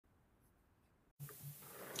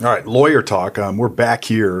All right, lawyer talk. We're back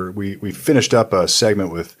here. We finished up a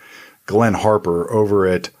segment with Glenn Harper over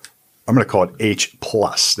at, I'm going to call it H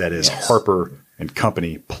Plus. That is Harper and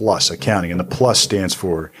Company Plus Accounting, and the plus stands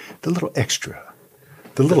for the little extra.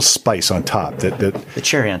 The little spice on top, the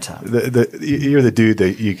cherry on top. You're the dude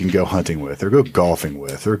that you can go hunting with, or go golfing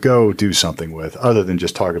with, or go do something with, other than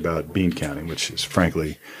just talk about bean counting, which is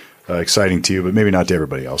frankly exciting to you, but maybe not to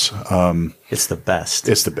everybody else. It's the best.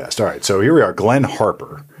 It's the best. All right, so here we are, Glenn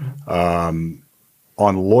Harper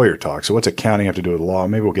on Lawyer Talk. So what's accounting have to do with law?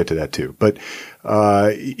 Maybe we'll get to that too. But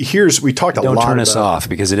we talked a lot about— Don't turn us off,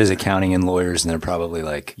 because it is accounting and lawyers, and they're probably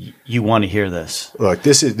like— You want to hear this. Look,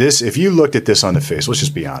 this. If you looked at this on the face, let's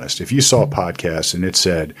just be honest. If you saw a podcast and it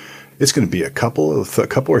said it's going to be a couple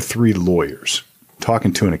or three lawyers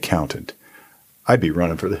talking to an accountant, I'd be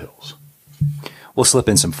running for the hills. We'll slip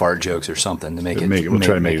in some fart jokes or something to make it. We'll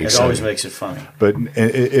try to make it exciting. It always makes it funny. But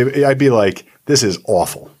I'd be like, this is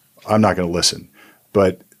awful. I'm not going to listen.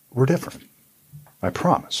 But we're different. I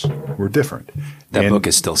promise. We're different. That book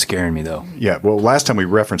is still scaring me, though. Yeah. Well, last time we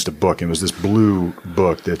referenced a book, and it was this blue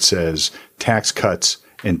book that says Tax Cuts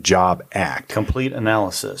and Job Act. Complete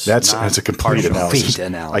analysis. That's a complete analysis.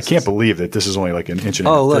 I can't believe that this is only like an inch and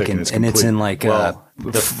a half thick. Oh, look, and it's in like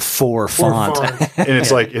four font. And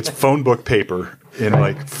it's phone book paper in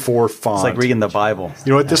like 4 font. It's like reading the Bible.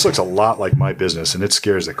 You know what? This looks a lot like my business, and it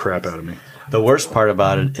scares the crap out of me. The worst part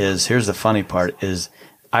about it is, here's the funny part, is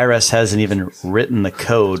IRS hasn't even written the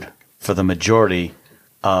code for the majority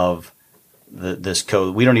of this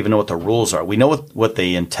code. We don't even know what the rules are. We know what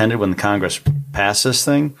they intended when the Congress passed this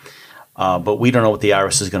thing, but we don't know what the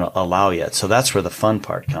IRS is going to allow yet. So that's where the fun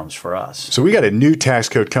part comes for us. So we got a new tax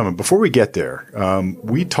code coming. Before we get there,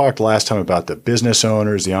 we talked last time about the business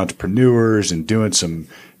owners, the entrepreneurs, and doing some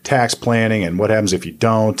tax planning and what happens if you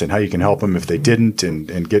don't, and how you can help them if they didn't,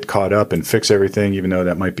 and get caught up and fix everything, even though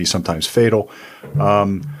that might be sometimes fatal.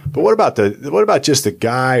 But what about just the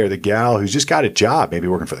guy or the gal who's just got a job, maybe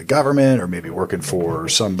working for the government or maybe working for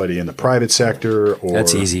somebody in the private sector? Or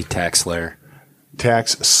that's easy. Tax Slayer.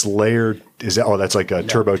 Tax Slayer is that? Oh, that's like a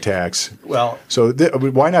TurboTax. Well, so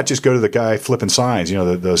why not just go to the guy flipping signs? You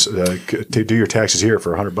know, to do your taxes here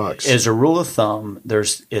for $100. As a rule of thumb, the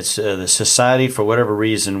society, for whatever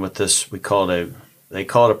reason, with this, they call it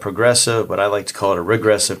a progressive, but I like to call it a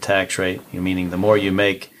regressive tax rate. Meaning the more you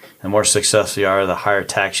make, the more successful you are, the higher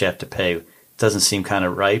tax you have to pay. It doesn't seem kind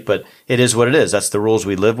of right, but it is what it is. That's the rules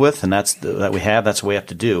we live with, and that's what we have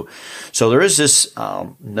to do. So there is this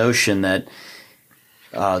notion that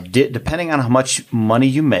depending on how much money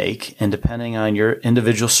you make and depending on your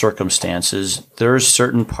individual circumstances, there's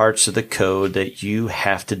certain parts of the code that you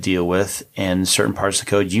have to deal with and certain parts of the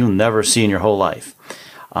code you'll never see in your whole life.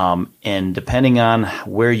 And depending on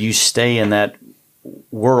where you stay in that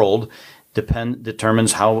world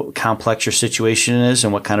determines how complex your situation is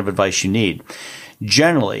and what kind of advice you need.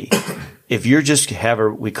 Generally, if you're just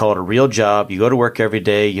we call it a real job, you go to work every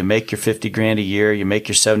day, you make your $50,000 a year, you make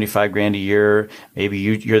your $75,000 a year, maybe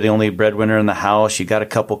you're the only breadwinner in the house, you got a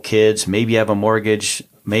couple kids, maybe you have a mortgage,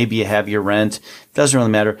 maybe you have your rent, it doesn't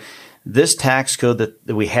really matter. This tax code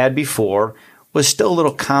that we had before was still a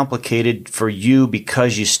little complicated for you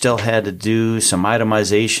because you still had to do some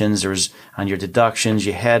itemizations. There was on your deductions,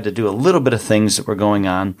 you had to do a little bit of things that were going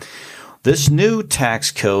on. This new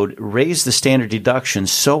tax code raised the standard deduction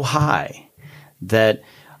so high that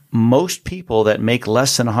most people that make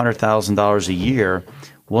less than $100,000 a year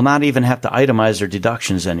will not even have to itemize their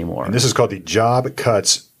deductions anymore. And this is called the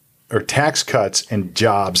Tax Cuts and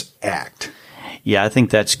Jobs Act. Yeah, I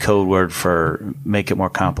think that's code word for make it more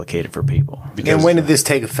complicated for people. And when did this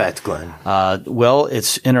take effect, Glenn? Well,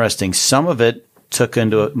 it's interesting.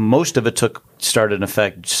 Most of it started in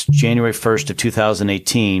effect January 1st of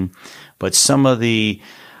 2018, but some of the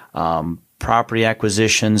property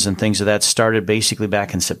acquisitions and things of that started basically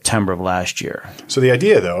back in September of last year. So the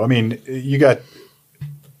idea, though, I mean, you got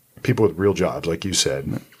people with real jobs, like you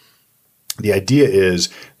said. The idea is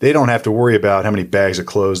they don't have to worry about how many bags of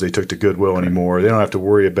clothes they took to Goodwill anymore. They don't have to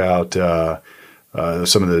worry about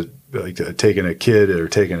some of the taking a kid or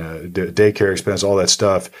taking a daycare expense, all that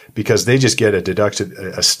stuff, because they just get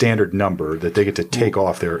a standard number that they get to take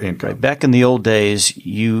off their income. Right. Back in the old days,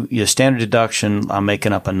 your standard deduction, I'm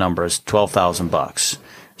making up a number, is $12,000.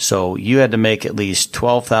 So you had to make at least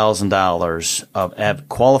 $12,000 of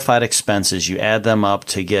qualified expenses. You add them up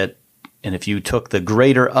to get, and if you took the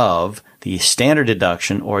greater of the standard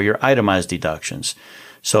deduction or your itemized deductions.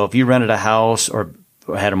 So if you rented a house or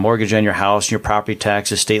had a mortgage on your house, your property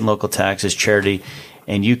taxes, state and local taxes, charity,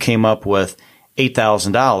 and you came up with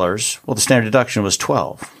 $8,000, well, the standard deduction was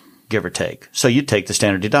 $12,000. give or take. So you'd take the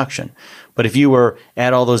standard deduction. But if you were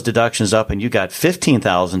add all those deductions up and you got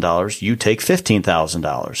 $15,000, you take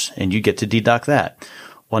 $15,000 and you get to deduct that.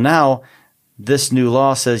 Well, now this new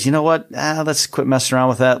law says, you know what? Let's quit messing around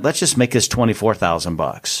with that. Let's just make this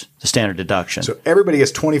 $24,000, the standard deduction. So everybody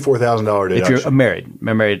gets $24,000 deduction. If you're a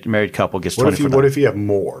married couple gets $24,000. What if you have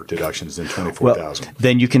more deductions than $24,000? Well,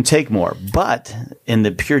 then you can take more. But in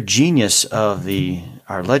the pure genius of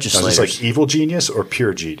our legislators, is this like evil genius or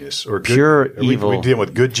pure genius or pure evil? We dealing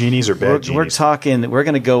with good genies or bad genies? We're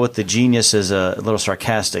going to go with the genius as a little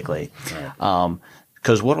sarcastically,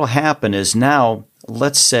 because what will happen is now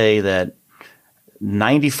let's say that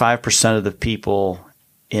 95% of the people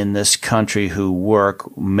in this country who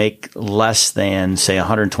work make less than, say,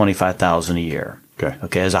 $125,000 a year.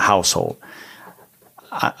 Okay, as a household.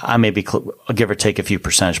 I may be give or take a few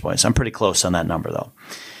percentage points. I'm pretty close on that number, though.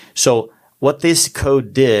 So what this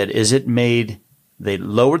code did is they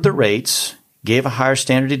lowered the rates, gave a higher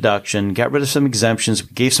standard deduction, got rid of some exemptions,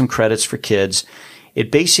 gave some credits for kids.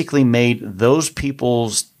 It basically made those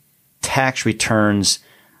people's tax returns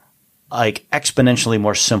like exponentially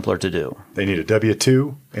more simpler to do. They need a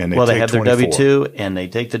W-2 and they have their W-2 and they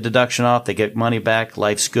take the deduction off. They get money back.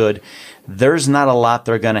 Life's good. There's not a lot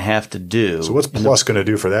they're going to have to do. So what's Plus going to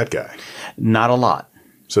do for that guy? Not a lot.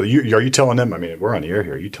 So are you telling them? I mean, we're on the air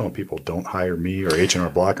here. Are you telling people don't hire me or H&R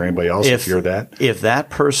Block or anybody else if you're that? If that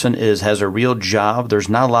person has a real job, there's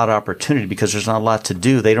not a lot of opportunity because there's not a lot to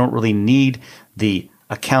do. They don't really need the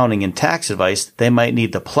accounting and tax advice. They might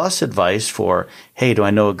need the Plus advice for, hey, do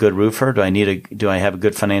I know a good roofer? Do I have a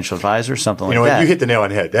good financial advisor? Something like that. You hit the nail on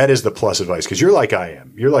the head. That is the Plus advice because you're like I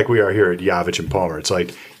am. You're like we are here at Yavich and Palmer. It's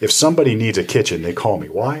like if somebody needs a kitchen, they call me.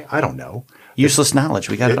 Why? I don't know. Useless knowledge.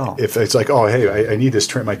 We got it all. If it's like, oh, hey, I need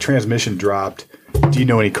this. My transmission dropped. Do you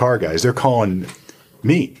know any car guys? They're calling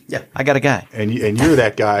me. Yeah, I got a guy. And you're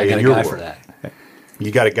that guy. I got in a your guy world. for that.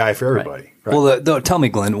 You got a guy for everybody. Right. Well, though, tell me,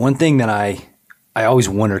 Glenn, one thing that I always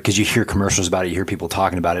wonder, because you hear commercials about it, you hear people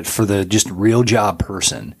talking about it, for the just real job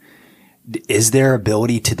person, is there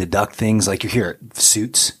ability to deduct things like you hear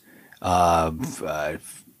suits,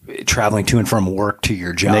 traveling to and from work to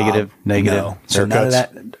your job? Negative. No. So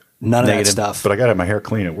none of that stuff. But I got to have my hair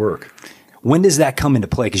clean at work. When does that come into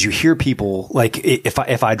play? Because you hear people, like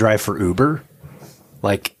if I drive for Uber,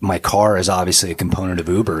 like my car is obviously a component of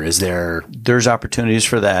Uber. There's opportunities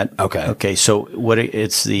for that. Okay. So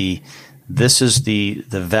this is the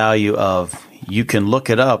value of, you can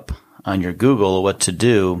look it up on your Google what to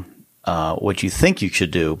do, what you think you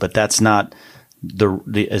should do, but that's not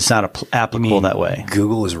it's not applicable that way.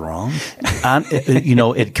 Google is wrong.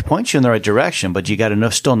 It points you in the right direction, but you got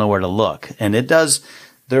to still know where to look, and it does.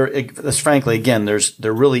 Frankly, again,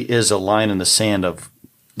 there really is a line in the sand of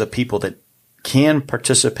the people that can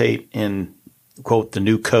participate in, quote, the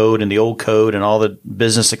new code and the old code and all the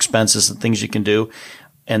business expenses and things you can do.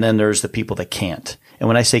 And then there's the people that can't. And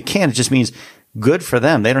when I say can't, it just means good for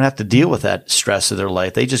them. They don't have to deal with that stress of their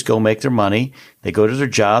life. They just go make their money. They go to their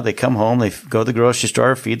job. They come home. They go to the grocery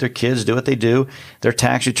store, feed their kids, do what they do. Their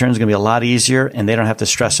tax return is going to be a lot easier, and they don't have to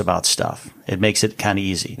stress about stuff. It makes it kind of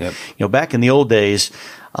easy. Yep. Back in the old days,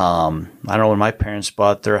 I don't know, when my parents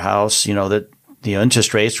bought their house, that the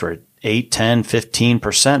interest rates were 8, 10,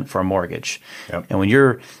 15% for a mortgage. Yep. And when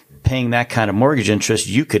you're paying that kind of mortgage interest,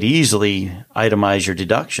 you could easily itemize your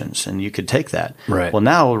deductions and you could take that. Right. Well,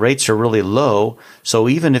 now rates are really low. So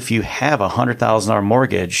even if you have $100,000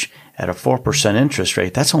 mortgage at a 4% interest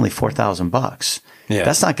rate, that's only $4,000. Yeah.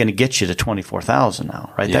 That's not going to get you to $24,000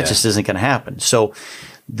 now, right? Yeah. That just isn't going to happen. So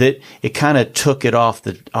that it kind of took it off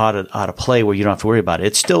out of play where you don't have to worry about it.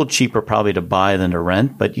 It's still cheaper probably to buy than to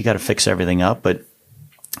rent, but you got to fix everything up,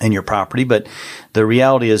 in your property. But the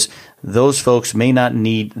reality is, those folks may not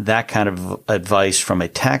need that kind of advice from a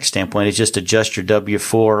tax standpoint. It's just adjust your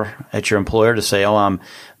W-4 at your employer to say, oh, I'm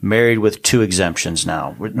married with 2 exemptions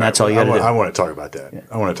now. That's all you got to do. I want to talk about that. Yeah.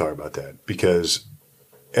 I want to talk about that because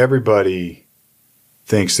everybody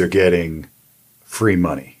thinks they're getting free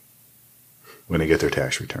money when they get their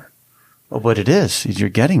tax return. Well, what it is you're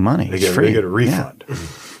getting money. They get a refund. Yeah.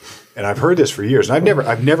 And I've heard this for years. And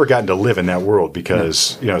I've never gotten to live in that world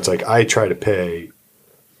because, it's like I try to pay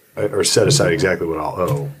or set aside exactly what I'll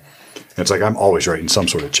owe. And it's like I'm always writing some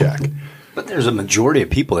sort of check. But there's a majority of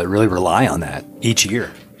people that really rely on that each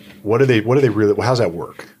year. What do they really, how's that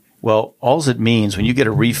work? Well, all it means when you get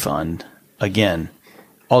a refund, again,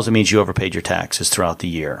 all it means you overpaid your taxes throughout the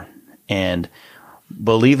year. And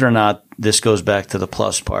believe it or not, this goes back to the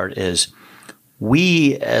plus part is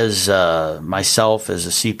we, as myself as a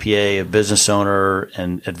CPA, a business owner,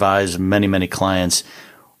 and advise many, many clients,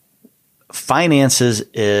 finances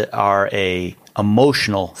are a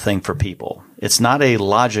emotional thing for people. It's not a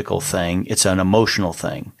logical thing. It's an emotional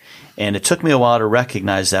thing. And it took me a while to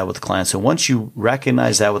recognize that with clients. And once you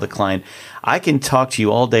recognize that with a client, I can talk to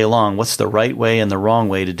you all day long. What's the right way and the wrong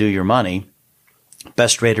way to do your money?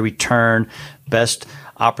 Best rate of return, best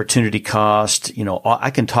opportunity cost.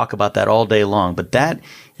 I can talk about that all day long, but that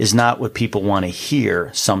is not what people want to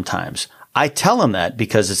hear sometimes. I tell them that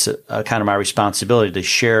because it's a kind of my responsibility to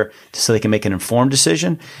share so they can make an informed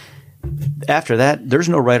decision. After that, there's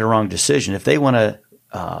no right or wrong decision. If they want to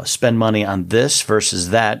spend money on this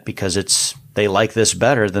versus that because they like this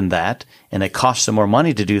better than that, and it costs them more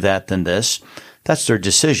money to do that than this, that's their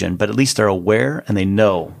decision. But at least they're aware and they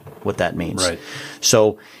know what that means. Right.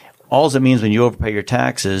 So all it means when you overpay your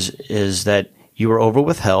taxes is that you were over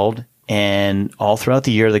withheld, and all throughout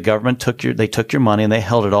the year the government took your money and they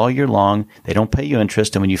held it all year long. They don't pay you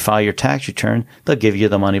interest, and when you file your tax return, they'll give you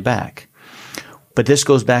the money back. But this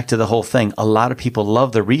goes back to the whole thing. A lot of people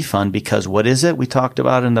love the refund because what is it we talked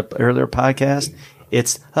about in the earlier podcast?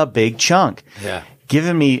 It's a big chunk. Yeah.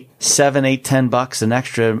 Giving me $7, $8, $10 an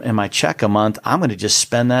extra in my check a month, I'm going to just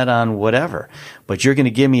spend that on whatever. But you're going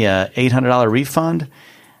to give me a $800 refund?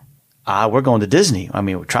 We're going to Disney. I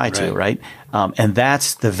mean, we try to, right? And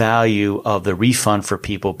that's the value of the refund for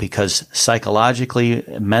people because psychologically,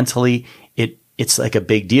 mentally, it's like a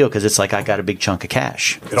big deal because it's like I got a big chunk of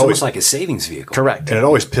cash. It's almost like a savings vehicle. Correct. And it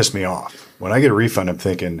always pissed me off. When I get a refund, I'm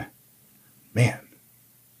thinking, man,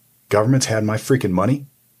 government's had my freaking money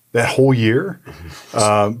that whole year.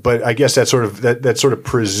 But I guess that sort of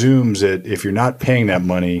presumes that if you're not paying that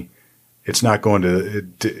money, it's not going to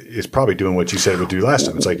it's probably doing what you said it would do last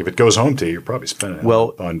time. It's like if it goes home to you, you're probably spending it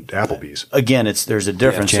on Applebee's. Again, there's a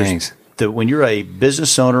difference. When you're a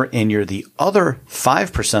business owner and you're the other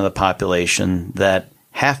 5% of the population that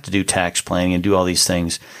have to do tax planning and do all these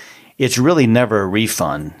things, it's really never a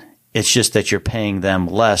refund. It's just that you're paying them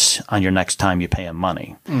less on your next time you pay them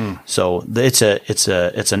money. So it's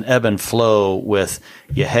an ebb and flow with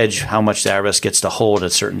you hedge how much the IRS gets to hold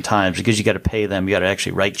at certain times because you got to pay them. You got to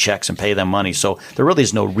actually write checks and pay them money. So there really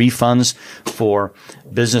is no refunds for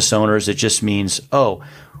business owners. It just means,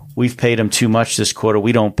 we've paid them too much this quarter.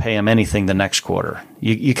 We don't pay them anything the next quarter.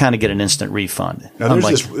 You kind of get an instant refund. Now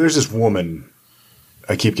there's this woman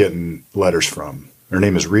I keep getting letters from. Her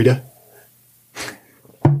name is Rita.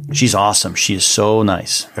 She's awesome. She is so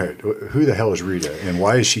nice. All right. Who the hell is Rita, and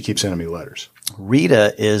why does she keep sending me letters?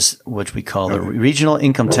 Rita is what we call the Regional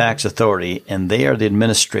Income Tax Authority, and they are the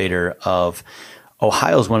administrator of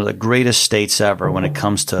Ohio is one of the greatest states ever when it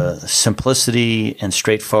comes to simplicity and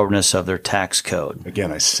straightforwardness of their tax code.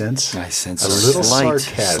 Again, I sense a little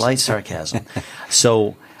slight sarcasm.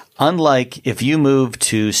 So unlike if you move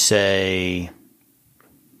to, say,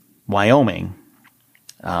 Wyoming,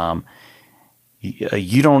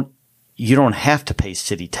 you don't have to pay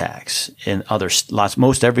city tax. In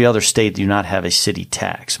most every other state do not have a city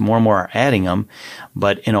tax. More and more are adding them,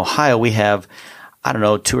 but in Ohio we have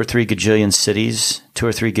 2 or 3 gajillion cities, 2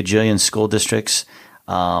 or 3 gajillion school districts,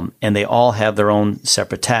 and they all have their own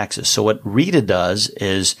separate taxes. So what Rita does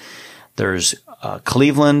is there's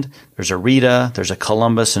Cleveland, there's a Rita, there's a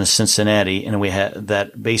Columbus, and a Cincinnati, and we have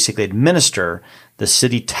that basically administer the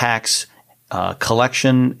city tax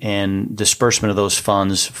collection and disbursement of those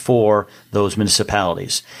funds for those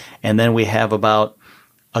municipalities. And then we have about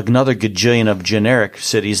another gajillion of generic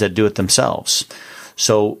cities that do it themselves.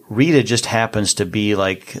 So Rita just happens to be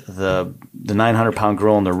like the 900-pound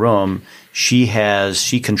girl in the room. She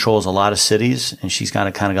controls a lot of cities, and she's got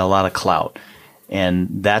a lot of clout.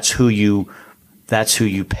 And that's who you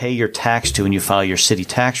pay your tax to when you file your city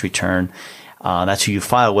tax return. That's who you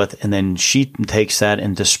file with, and then she takes that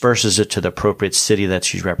and disperses it to the appropriate city that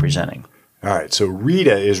she's representing. All right. So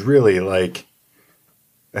Rita is really like,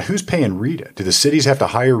 who's paying Rita? Do the cities have to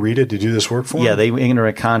hire Rita to do this work for them? Yeah, they enter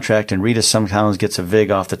a contract, and Rita sometimes gets a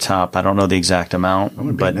VIG off the top. I don't know the exact amount. I'm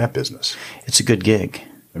going to be in that business. It's a good gig.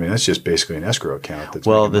 I mean, that's just basically an escrow account.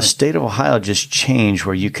 The state of Ohio just changed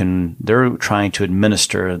where they're trying to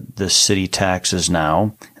administer the city taxes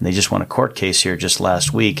now, and they just won a court case here just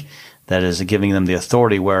last week that is giving them the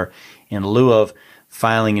authority where in lieu of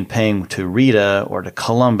filing and paying to Rita or to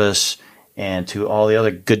Columbus and to all the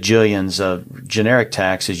other gajillions of generic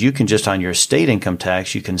taxes, you can just on your state income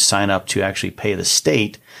tax, you can sign up to actually pay the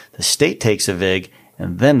state. The state takes a VIG,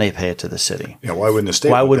 and then they pay it to the city. Yeah, why wouldn't the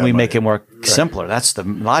state? Why wouldn't we make it more simpler? That's the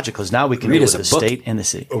logic, because now we can do it with the state and the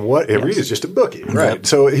city. Rita's just a bookie, right? Yep.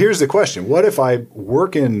 So here's the question. What if I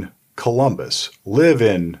work in Columbus, live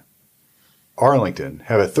in Arlington,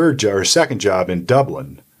 have a third job or second job in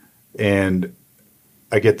Dublin, and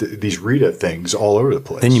I get these Rita things all over the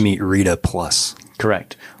place? Then you meet Rita Plus.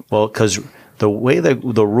 Correct. Well, because The way the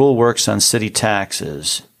rule works on city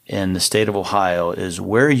taxes in the state of Ohio is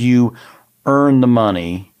where you earn the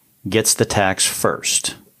money gets the tax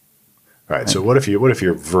first. All right. So what if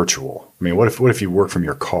you're virtual? I mean, what if you work from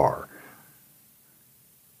your car?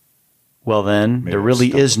 Well, then Maybe there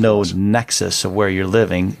really is no close. nexus of where you're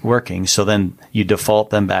working. So then you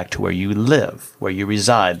default them back to where you live, where you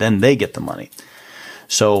reside. Then they get the money.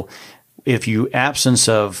 So if you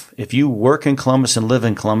work in Columbus and live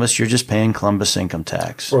in Columbus, you're just paying Columbus income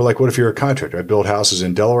tax. Or like, what if you're a contractor? I build houses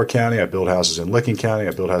in Delaware County. I build houses in Licking County.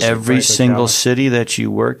 I build houses in Every Franklin single County. city that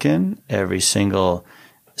you work in, every single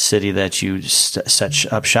city that you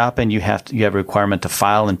set up shop in, you have a requirement to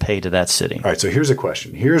file and pay to that city. All right, so here's a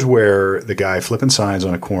question. Here's where the guy flipping signs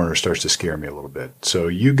on a corner starts to scare me a little bit. So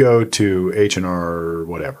you go to H&R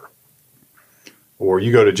whatever, or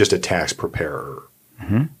you go to just a tax preparer,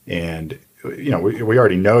 and we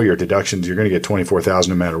already know your deductions. You're going to get $24,000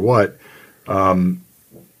 no matter what. Are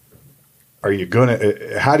you going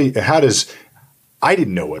to? How does? I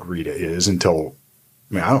didn't know what RETA is until.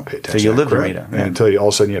 I mean, I don't pay attention. So you to live in crap. RETA, And yeah. until all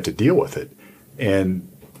of a sudden you have to deal with it,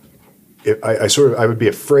 and if I would be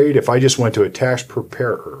afraid if I just went to a tax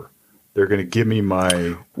preparer, they're going to give me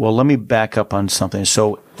my. Well, let me back up on something.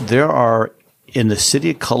 So there are, in the city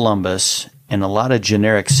of Columbus and a lot of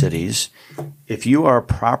generic cities, if you are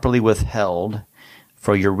properly withheld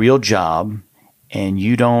for your real job and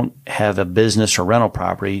you don't have a business or rental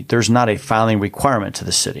property, there's not a filing requirement to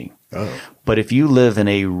the city. Oh. But if you live in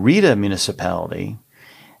a RETA municipality,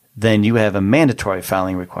 then you have a mandatory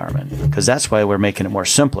filing requirement, because that's why we're making it more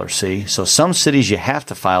simpler, see? So some cities you have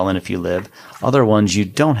to file in if you live. Other ones you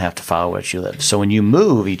don't have to file where you live. So when you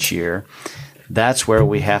move each year, that's where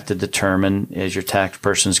we have to determine, as your tax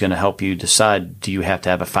person is going to help you decide, do you have to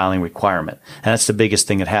have a filing requirement? And that's the biggest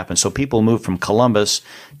thing that happens. So people move from Columbus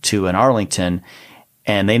to an Arlington,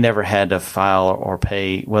 and they never had to file or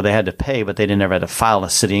pay. Well, they had to pay, but they never had to file a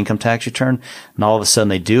city income tax return. And all of a sudden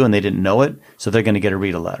they do, and they didn't know it. So they're going to get a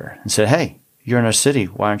RETA letter and say, hey, you're in our city.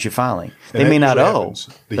 Why aren't you filing? And They that may not usually owe. happens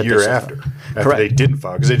the but year they still after file. they Correct. didn't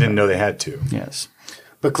file because they didn't know they had to. Yes.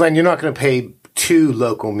 But Glenn, you're not going to pay two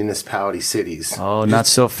local municipality cities. Oh, not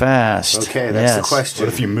so fast. Okay, that's the Yes. question.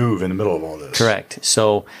 What if you move in the middle of all this? Correct.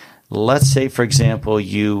 So let's say, for example,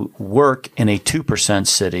 you work in a 2%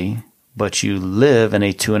 city, but you live in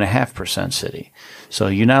a 2.5% city. So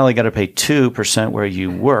you not only got to pay 2% where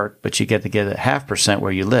you work, but you get to get 0.5%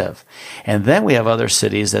 where you live. And then we have other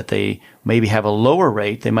cities that they maybe have a lower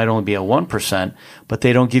rate. They might only be a 1%, but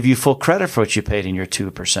they don't give you full credit for what you paid in your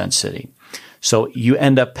 2% city. So you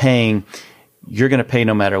end up paying, you're going to pay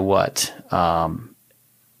no matter what.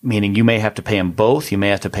 Meaning you may have to pay them both. You may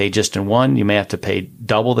have to pay just in one. You may have to pay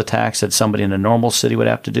double the tax that somebody in a normal city would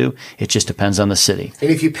have to do. It just depends on the city. And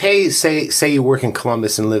if you pay, say you work in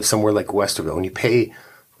Columbus and live somewhere like Westerville, and you pay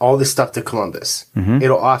all this stuff to Columbus,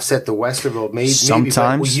 it'll offset the Westerville. Maybe, but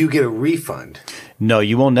Sometimes. will you get a refund? No,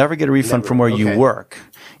 you will never get a refund Never. from where you Okay. work.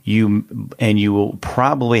 You will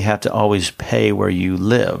probably have to always pay where you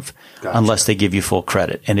live, Gotcha. unless they give you full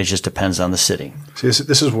credit, and it just depends on the city. See,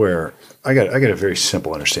 this is where I got a very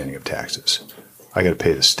simple understanding of taxes. I got to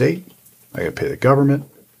pay the state, I got to pay the government,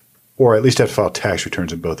 or at least have to file tax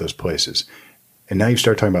returns in both those places. And now you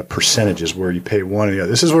start talking about percentages where you pay one or the other.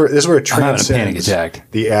 This is where it I'm having a panic transcends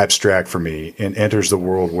attack. the abstract for me and enters the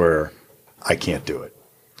world where I can't do it.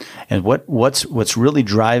 And what's really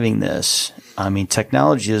driving this? I mean,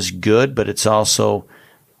 technology is good, but it's also,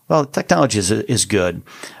 well, technology is good.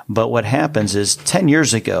 But what happens is 10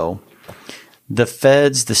 years ago, the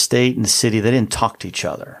feds, the state, and the city, they didn't talk to each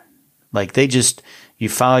other. Like you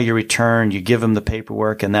file your return, you give them the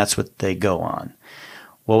paperwork, and that's what they go on.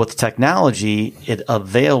 Well, with the technology, it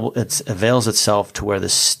avails itself to where the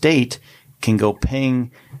state can go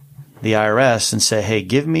ping the IRS and say, hey,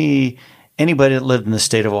 give me anybody that lived in the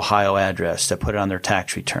state of Ohio address that put it on their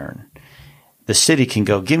tax return. The city can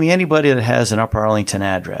go, give me anybody that has an Upper Arlington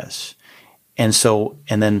address. And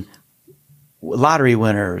then lottery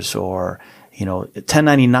winners or,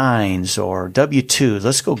 1099s or W-2s,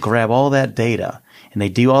 let's go grab all that data. And they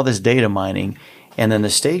do all this data mining. And then the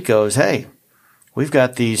state goes, hey, we've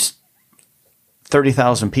got these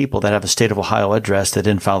 30,000 people that have a state of Ohio address that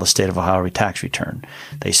didn't file the state of Ohio tax return.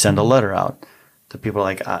 They send a letter out. The people are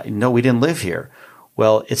like, no, we didn't live here.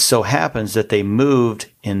 Well, it so happens that they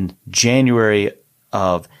moved in January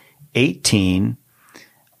of 18,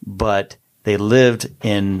 but they lived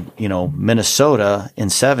in, Minnesota in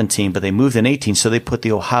 17, but they moved in 18. So they put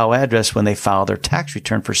the Ohio address when they filed their tax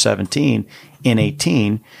return for 17 in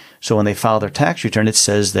 18. So when they file their tax return, it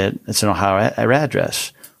says that it's an Ohio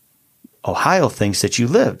address. Ohio thinks that you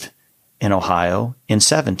lived in Ohio in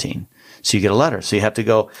 17. So you get a letter. So you have to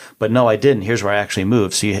go, but no, I didn't. Here's where I actually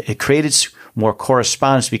moved. So it created more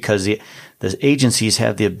correspondence because the agencies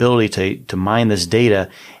have the ability to mine this data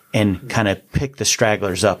and kind of pick the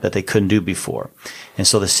stragglers up that they couldn't do before. And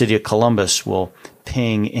so the city of Columbus will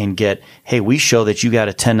ping and get, hey, we show that you got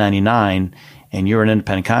a 1099 and you're an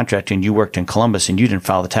independent contractor and you worked in Columbus and you didn't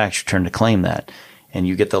file the tax return to claim that. And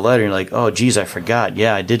you get the letter and you're like, oh, geez, I forgot.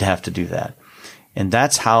 Yeah, I did have to do that. And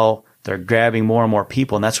that's how they're grabbing more and more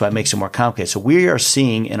people, and that's why it makes it more complicated. So we are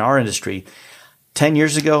seeing in our industry, 10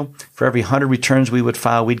 years ago, for every 100 returns we would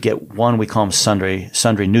file, we'd get one, we call them sundry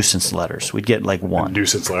nuisance letters. We'd get like one. A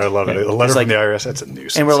nuisance letter. I love it. A letter from the IRS, that's a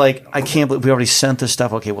nuisance. And we're like, I can't believe we already sent this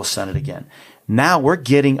stuff. Okay, we'll send it again. Now we're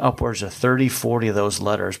getting upwards of 30, 40 of those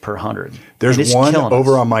letters per 100. There's one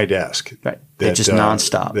over on my desk. Right. It's just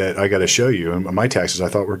nonstop. That I got to show you. And my taxes I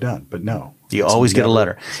thought were done, but no. You always get a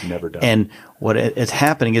letter. It's never done. And what it's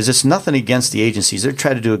happening is it's nothing against the agencies. They're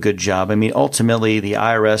trying to do a good job. I mean, ultimately, the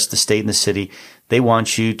IRS, the state, and the city, they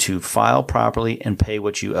want you to file properly and pay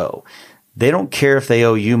what you owe. They don't care if they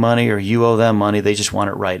owe you money or you owe them money. They just want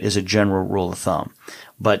it right as a general rule of thumb.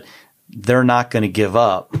 But they're not going to give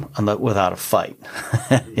up without a fight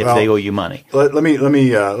if they owe you money.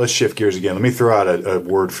 Let's shift gears again. Let me throw out a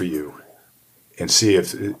word for you and see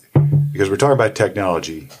if, because we're talking about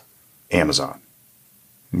technology, Amazon.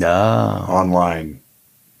 No. Online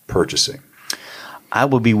purchasing. I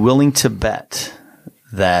would be willing to bet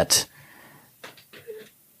that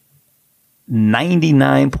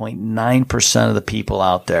 99.9% of the people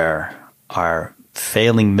out there are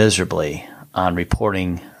failing miserably on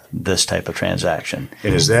reporting this type of transaction.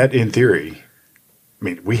 And is that in theory? I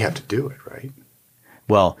mean, we have to do it, right?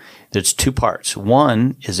 Well, there's two parts.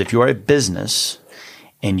 One is if you're a business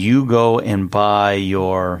and you go and buy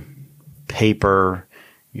your paper,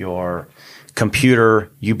 your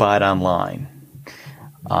computer, you buy it online.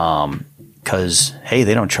 Because, hey,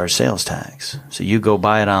 they don't charge sales tax. So you go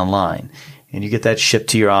buy it online and you get that shipped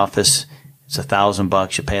to your office. It's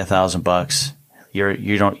 $1,000. You pay $1,000.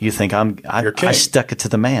 You think I stuck it to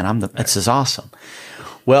the man. This is awesome.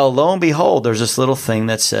 Well, lo and behold, there's this little thing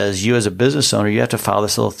that says you as a business owner, you have to file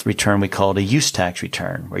this little return we call it a use tax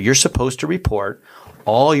return, where you're supposed to report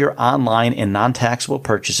all your online and non-taxable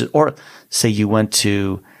purchases. Or say you went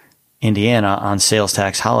to Indiana on sales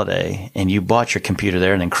tax holiday and you bought your computer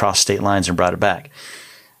there and then crossed state lines and brought it back.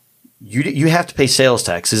 You have to pay sales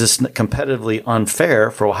tax. Is this competitively unfair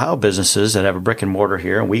for Ohio businesses that have a brick and mortar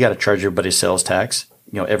here, and we got to charge everybody sales tax?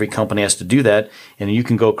 Every company has to do that, and you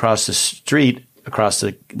can go across the street, across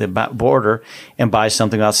the border, and buy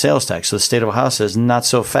something without sales tax. So the state of Ohio says, not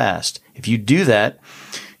so fast. If you do that,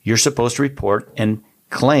 you're supposed to report and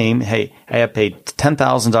claim, hey, I have paid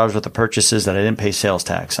 $10,000 worth of purchases that I didn't pay sales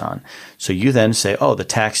tax on. So you then say, oh, the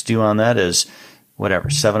tax due on that is whatever,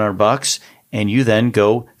 $700. And you then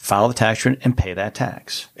go file the tax return and pay that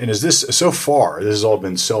tax. And is this, so far, this has all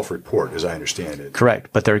been self-report, as I understand it. Correct.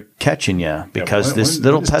 But they're catching you because this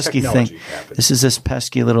little pesky thing, this is this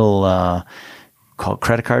pesky little called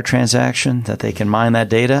credit card transaction that they can mine that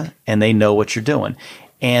data and they know what you're doing.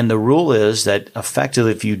 And the rule is that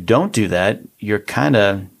effectively, if you don't do that, you're kind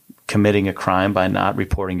of committing a crime by not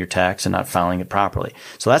reporting your tax and not filing it properly.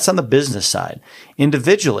 So that's on the business side.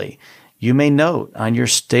 Individually, you may note on your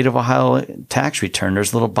state of Ohio tax return,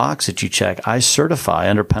 there's a little box that you check. I certify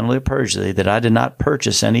under penalty of perjury that I did not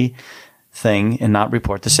purchase anything and not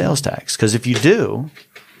report the sales tax. Because if you do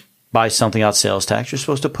buy something out sales tax, you're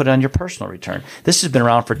supposed to put it on your personal return. This has been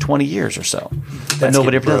around for 20 years or so. That's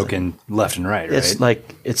nobody ever broken left and right, right?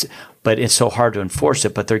 But it's so hard to enforce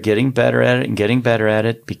it. But they're getting better at it and getting better at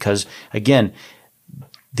it because, again,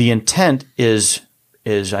 the intent is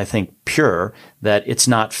I think pure, that it's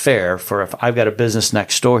not fair for if I've got a business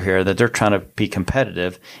next door here that they're trying to be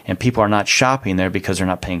competitive and people are not shopping there because they're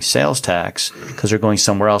not paying sales tax because they're going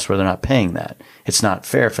somewhere else where they're not paying that. It's not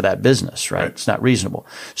fair for that business, right? It's not reasonable.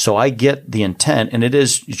 So I get the intent and it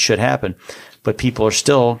should happen, but people are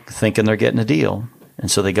still thinking they're getting a deal. And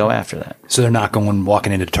so they go after that. So they're not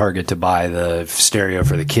walking into Target to buy the stereo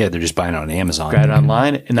for the kid. They're just buying it on Amazon. Grab it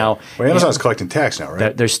online. Now, Amazon's collecting tax now,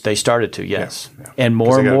 right? They started to, yes. Yeah. And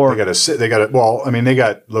more and more. They got it. Well, I mean,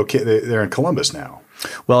 they're in Columbus now.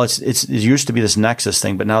 Well, it used to be this nexus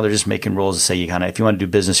thing, but now they're just making rules that say if you want to do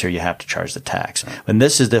business here, you have to charge the tax. And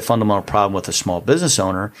this is the fundamental problem with a small business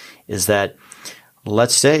owner is that,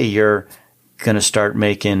 let's say you're going to start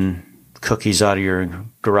making cookies out of your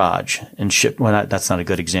garage and ship. Well, that's not a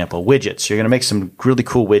good example. Widgets. You're going to make some really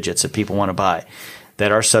cool widgets that people want to buy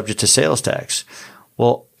that are subject to sales tax.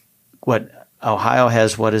 Well, what Ohio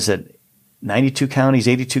has, what is it? 92 counties,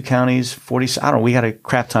 82 counties, 40, I don't know, we got a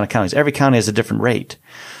crap ton of counties. Every county has a different rate.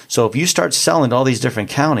 So if you start selling to all these different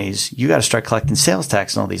counties, you got to start collecting sales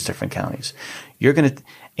tax in all these different counties.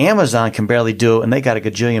 Amazon can barely do it, and they got a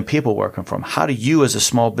gajillion people working for them. How do you, as a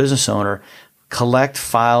small business owner, collect,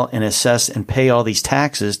 file, and assess and pay all these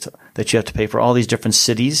taxes that you have to pay for all these different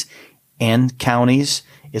cities and counties?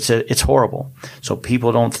 It's horrible. So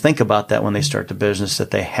people don't think about that when they start the business,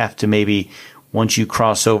 that they have to maybe, once you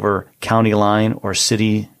cross over county line or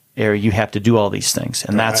city area, you have to do all these things.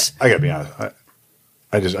 And that's I gotta be honest.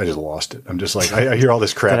 I just lost it. I'm just like, I hear all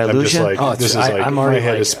this crap. Did I I'm lose just you? like, Oh, this is I- like, I'm my already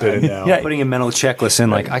head like- is spinning now. Yeah. Putting a mental checklist in,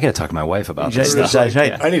 like, I got to talk to my wife about this Right. stuff.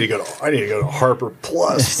 Right. I need to go to Harper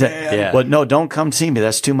Plus. Man. Yeah. But no, don't come see me.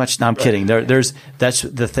 That's too much. No, I'm kidding. That's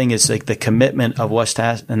the thing is like the commitment of West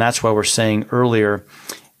Has, and that's why we're saying earlier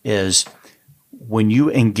is when you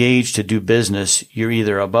engage to do business, you're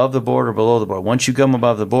either above the board or below the board. Once you come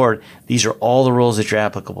above the board, these are all the rules that you're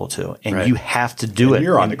applicable to, and Right. you have to do And it.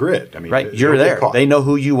 you're on the grid. I mean, right? you'll You're get there. caught. They know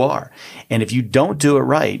who you are, and if you don't do it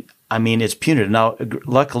right, I mean, it's punitive. Now,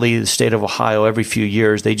 luckily, the state of Ohio, every few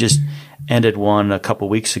years, they just ended one a couple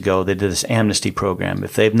weeks ago. They did this amnesty program.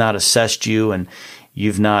 If they've not assessed you and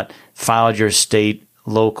you've not filed your state,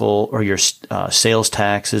 local, or your sales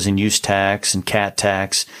taxes and use tax and CAT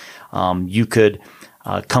tax, you could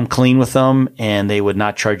come clean with them, and they would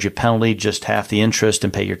not charge you a penalty, just half the interest,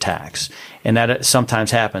 and pay your tax. And that sometimes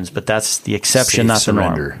happens, but that's the exception, Safe not the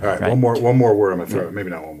surrender. norm. All right, one more word I'm gonna throw. Maybe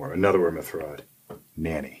not one more. Another word I'm gonna throw out.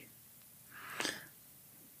 Nanny.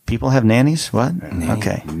 People have nannies? What?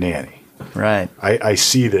 Okay. Nanny. Right. I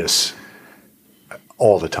see this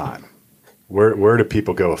all the time. Where do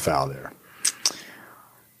people go afoul there?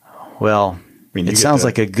 Well, mean, you it get sounds the-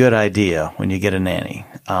 like a good idea when you get a nanny.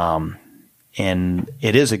 And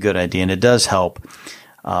it is a good idea, and it does help.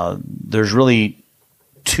 There's really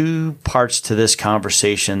two parts to this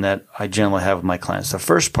conversation that I generally have with my clients. The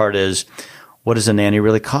first part is, what does a nanny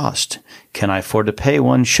really cost? Can I afford to pay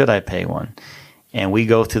one? Should I pay one? And we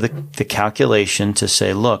go through the calculation to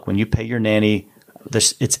say, look, when you pay your nanny,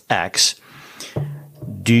 it's X.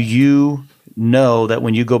 Do you know that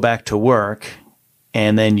when you go back to work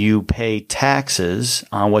and then you pay taxes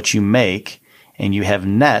on what you make and you have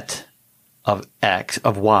net of X,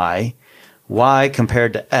 of Y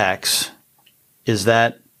compared to X,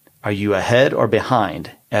 are you ahead or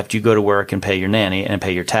behind after you go to work and pay your nanny and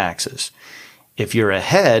pay your taxes? If you're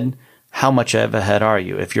ahead, how much of ahead are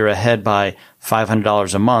you? If you're ahead by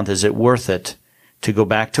 $500 a month, is it worth it to go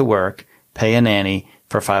back to work, pay a nanny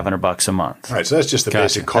for $500 a month? All right, so that's just the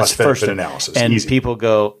basic That's cost the first benefit thing. analysis. And Easy. people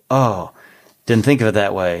go, oh, didn't think of it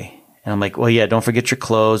that way. And I'm like, well, yeah, don't forget your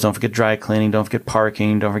clothes, don't forget dry cleaning, don't forget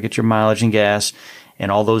parking, don't forget your mileage and gas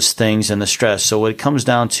and all those things and the stress. So what it comes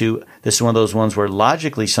down to, this is one of those ones where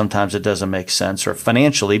logically sometimes it doesn't make sense, or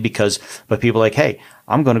financially, but people are like, hey,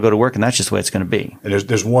 I'm going to go to work and that's just the way it's going to be. And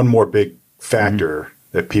there's one more big factor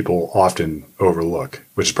that people often overlook,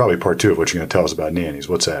 which is probably part 2 of what you're going to tell us about nannies.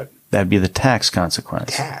 What's that? That'd be the tax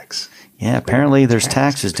consequence. Tax. Yeah, apparently there's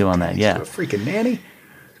taxes due on that. A Yeah. freaking nanny?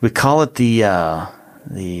 We call it the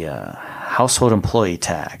household employee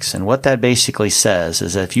tax. And what that basically says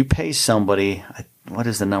is that if you pay somebody, what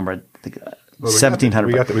is the number? Well, $1,700.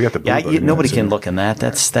 we got the blue Yeah, book in nobody there, can so- look in that.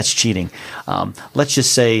 That's cheating. Let's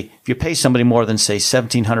just say if you pay somebody more than, say,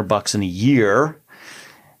 $1,700 in a year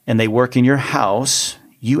and they work in your house,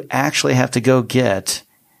 you actually have to go get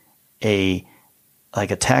a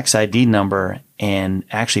tax ID number and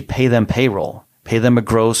actually pay them payroll. Pay them a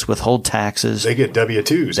gross, withhold taxes. They get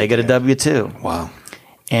W-2s. They get a W-2. Wow.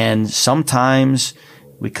 And sometimes,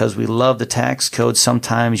 because we love the tax code,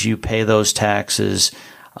 sometimes you pay those taxes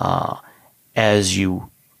as you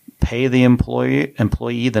pay the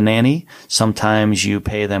employee, the nanny. Sometimes you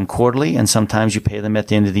pay them quarterly, and sometimes you pay them at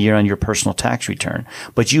the end of the year on your personal tax return.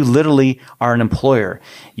 But you literally are an employer.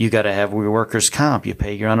 You got to have your workers' comp. You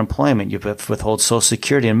pay your unemployment. You withhold Social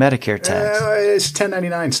Security and Medicare tax. It's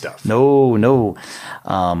 1099 stuff. No.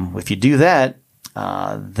 If you do that,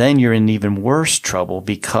 then you're in even worse trouble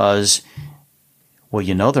because, well,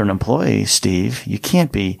 they're an employee, Steve. You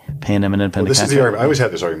can't be paying them an independent This is the contractor. argument. I always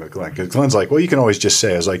have this argument with Glenn, because Glenn's like, well, you can always just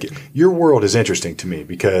say, I was like, your world is interesting to me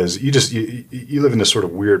because you live in this sort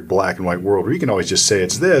of weird black and white world where you can always just say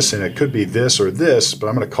it's this and it could be this or this, but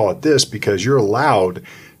I'm going to call it this because you're allowed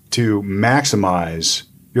to maximize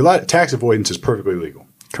tax avoidance is perfectly legal.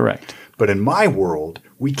 Correct. But in my world,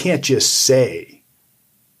 we can't just say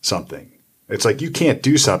something. It's like you can't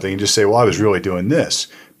do something and just say, well, I was really doing this,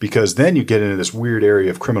 because then you get into this weird area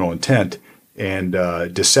of criminal intent and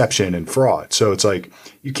deception and fraud. So it's like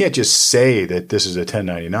you can't just say that this is a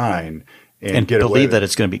 1099 and get away believe with that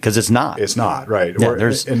it's going to be, because it's not. It's not, right? Yeah,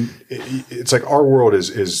 It's like our world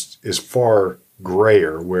is far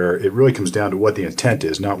grayer, where it really comes down to what the intent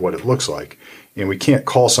is, not what it looks like. And we can't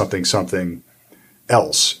call something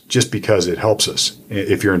else just because it helps us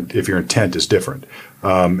if your intent is different.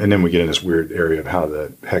 And then we get in this weird area of how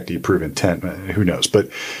the heck do you prove intent? Who knows? But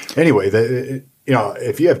anyway,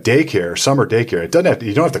 if you have daycare, summer daycare,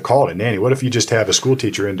 you don't have to call it a nanny. What if you just have a school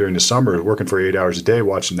teacher in during the summer working for 8 hours a day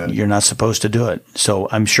watching them? You're not supposed to do it. So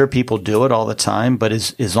I'm sure people do it all the time, but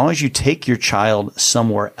as long as you take your child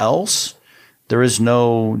somewhere else, there is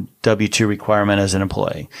no W-2 requirement as an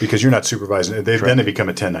employee. Because you're not supervising. Then they become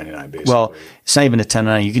a 1099 basically. Well, it's not even a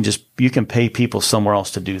 1099. You can pay people somewhere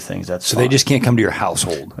else to do things. So they just can't come to your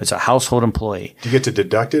household. It's a household employee. Do you get to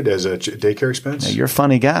deduct it as a daycare expense? You're a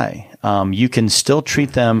funny guy. You can still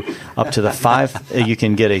treat them up to the you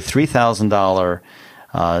can get a $3,000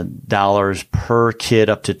 dollars per kid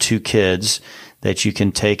up to 2 kids that you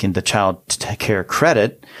can take into child care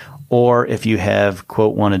credit. Or if you have,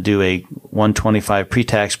 quote, want to do a 125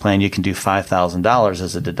 pre-tax plan, you can do $5,000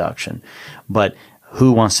 as a deduction. But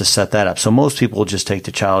who wants to set that up? So most people will just take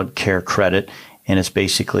the child care credit, and it's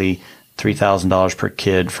basically $3,000 per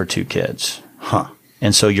kid for 2 kids. Huh.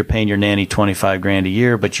 And so you're paying your nanny $25,000 a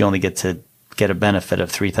year, but you only get to get a benefit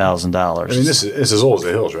of $3,000. I mean, this is as old as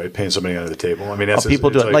the hills, right? Paying somebody under the table. I mean, that's people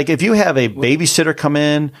do it. Like if you have a babysitter come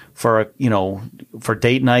in for for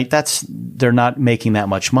date night, they're not making that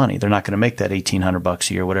much money. They're not going to make that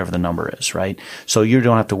 $1,800 a year, whatever the number is, right? So you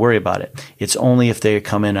don't have to worry about it. It's only if they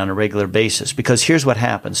come in on a regular basis. Because here's what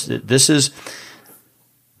happens.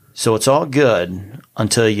 So it's all good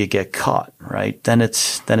until you get caught, right? Then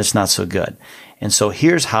it's not so good. And so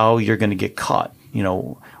here's how you're going to get caught.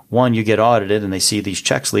 One, you get audited and they see these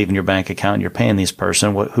checks leaving your bank account and you're paying this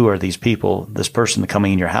person. Who are these people? This person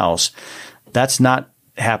coming in your house. That's not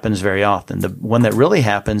happens very often. The one that really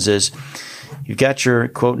happens is you've got your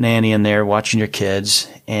quote nanny in there watching your kids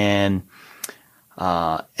and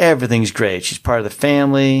everything's great. She's part of the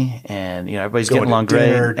family and everybody's getting along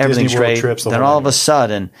great. Everything's great. Then all of a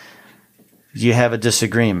sudden you have a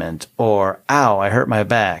disagreement or, ow, I hurt my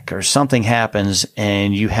back, or something happens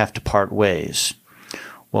and you have to part ways.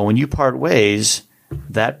 Well, when you part ways,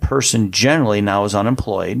 that person generally now is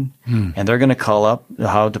unemployed, and they're going to call up the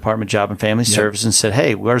Ohio Department of Job and Family Services and said,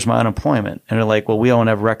 hey, where's my unemployment? And they're like, well, we don't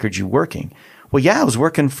have records you working. Well, yeah, I was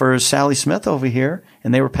working for Sally Smith over here,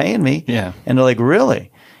 and they were paying me. Yeah. And they're like,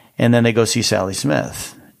 really? And then they go see Sally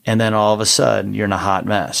Smith. And then all of a sudden, you're in a hot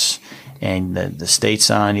mess. And the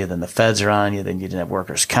state's on you, then the feds are on you, then you didn't have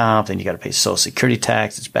workers' comp, then you got to pay Social Security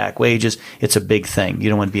tax, it's back wages. It's a big thing. You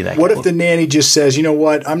don't want to be that guy. What if the nanny just says, you know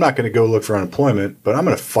what, I'm not going to go look for unemployment, but I'm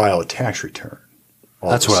going to file a tax return?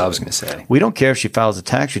 That's what I was going to say. We don't care if she files a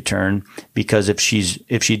tax return, because if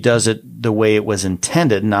she does it the way it was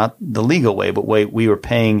intended, not the legal way, but way we were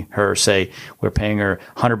paying her, say we're paying her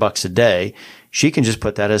 $100 a day, she can just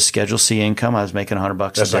put that as Schedule C income. I was making $100 a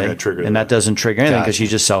day. That's not going to trigger and that doesn't trigger anything because she's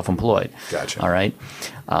just self-employed. Gotcha. All right.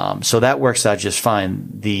 So that works out just fine.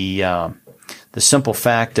 The simple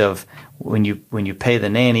fact of when you pay the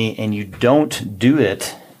nanny and you don't do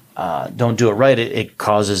it right, it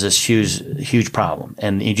causes this huge problem.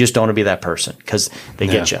 And you just don't want to be that person because they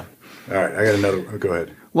get you. All right. I got another. Go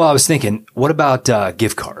ahead. Well, I was thinking, what about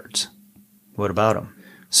gift cards? What about them?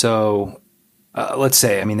 So let's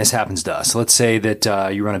say, this happens to us. Let's say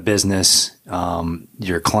that you run a business,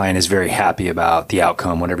 your client is very happy about the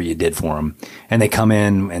outcome, whatever you did for them, and they come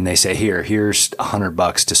in and they say, here's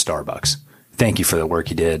 $100 to Starbucks. Thank you for the work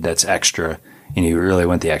you did. That's extra, and you really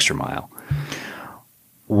went the extra mile.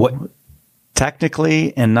 What?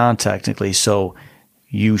 Technically and non-technically. So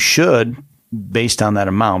you should, based on that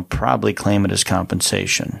amount, probably claim it as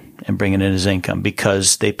compensation and bring it in as income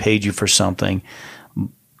because they paid you for something.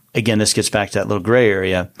 Again, this gets back to that little gray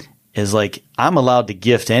area, is like I'm allowed to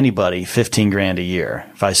gift anybody $15,000 a year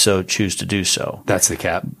if I so choose to do so. That's the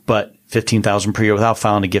cap. But $15,000 per year without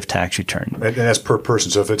filing a gift tax return. And that's per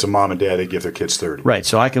person. So if it's a mom and dad, they give their kids $30,000. Right.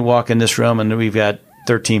 So I can walk in this room and we've got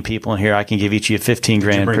 13 people in here. I can give each of you $15,000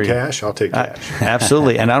 per year. Bring cash? I'll take cash.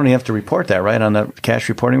 Absolutely. And I don't even have to report that, right? On the cash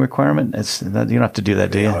reporting requirement? You don't have to do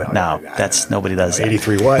that, do you? No, nobody does that.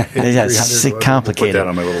 83 what? It's complicated. Put that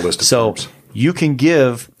on my little list of terms. You can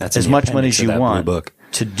give as much money as you want book.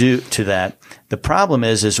 to that. The problem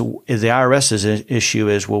is the IRS's issue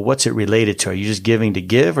is, well, what's it related to? Are you just giving to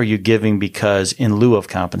give, or are you giving because in lieu of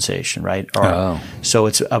compensation, right? So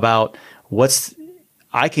it's about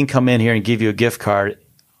I can come in here and give you a gift card.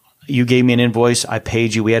 You gave me an invoice. I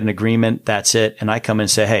paid you. We had an agreement. That's it. And I come in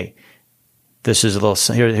and say, hey, this is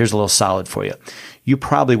here's a little solid for you. You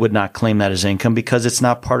probably would not claim that as income because it's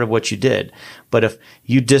not part of what you did. But if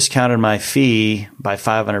you discounted my fee by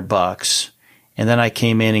 $500 and then I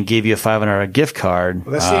came in and gave you a $500 gift card.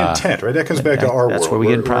 Well, that's the intent, right? That comes back to our world. That's where we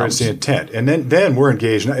get problems. It's the intent. And then we're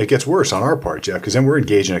engaged. It gets worse on our part, Jeff, because then we're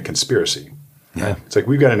engaged in a conspiracy. Yeah. It's like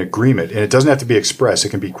we've got an agreement, and it doesn't have to be expressed. It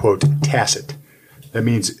can be, quote, tacit. That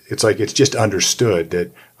means it's like it's just understood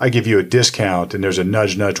that I give you a discount and there's a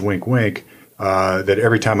nudge, nudge, wink, wink, that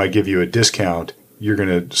every time I give you a discount, you're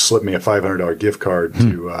going to slip me a $500 gift card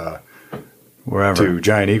to wherever, to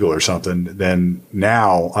Giant Eagle or something. Then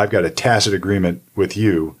now I've got a tacit agreement with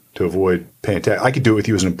you to avoid paying tax. I could do it with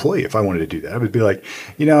you as an employee if I wanted to do that. I would be like,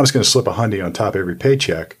 I'm just going to slip a $100 on top of every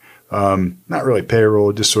paycheck. Not really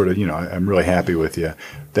payroll, just sort of, I'm really happy with you.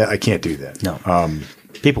 That I can't do that. No.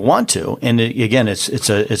 People want to, and again, it's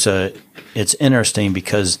interesting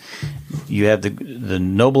because you have the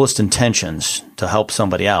noblest intentions to help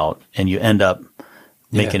somebody out, and you end up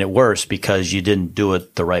making it worse because you didn't do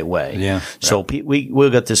it the right way. Yeah. So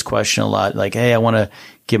we'll get this question a lot, like, "Hey, I want to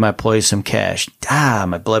give my employees some cash.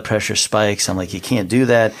 My blood pressure spikes." I'm like, you can't do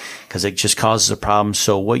that because it just causes a problem.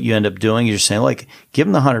 So what you end up doing, you're saying, like, give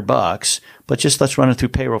them the $100, but just let's run it through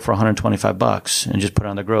payroll for $125 and just put it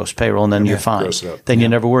on the gross payroll, and then you're fine. Then you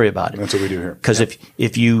never worry about it. That's what we do here. Because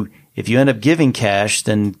if you end up giving cash,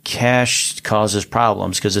 then cash causes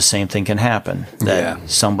problems because the same thing can happen. That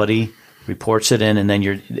somebody reports it in, and then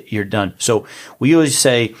you're done. So we always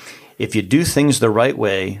say, if you do things the right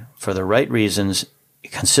way for the right reasons,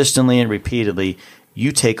 consistently and repeatedly,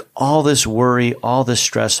 you take all this worry, all this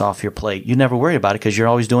stress off your plate. You never worry about it because you're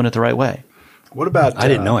always doing it the right way. What about? I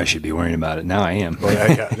didn't know I should be worrying about it. Now I am.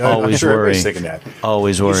 Always sure worry. Thinking that.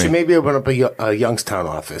 Always worry. You should maybe open up a Youngstown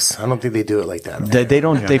office. I don't think they do it like that. They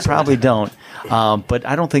don't. They probably don't. But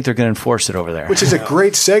I don't think they're going to enforce it over there. Which is a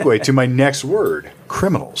great segue to my next word: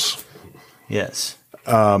 criminals. Yes.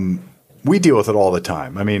 We deal with it all the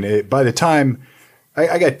time. I mean, by the time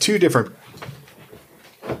I got two different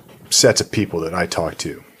sets of people that I talk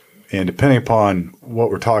to. And depending upon what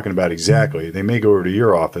we're talking about exactly, they may go over to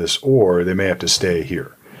your office or they may have to stay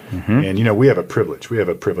here. Mm-hmm. And, we have a privilege.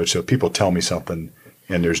 So people tell me something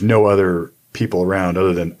and there's no other people around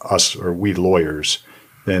other than us or we lawyers,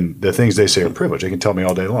 then the things they say are privileged. They can tell me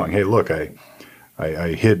all day long, hey, look, I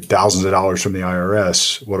hid thousands of dollars from the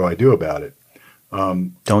IRS. What do I do about it?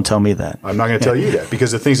 Don't tell me that. I'm not going to tell you that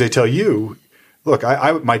because the things they tell you, look,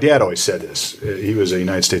 my dad always said this. He was a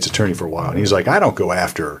United States attorney for a while. And he's like, I don't go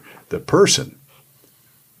after the person.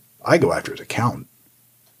 I go after his accountant,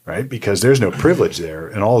 right? Because there's no privilege there.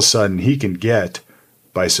 And all of a sudden he can get,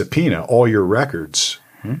 by subpoena, all your records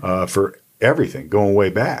for everything going way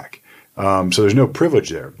back. So there's no privilege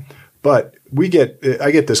there. But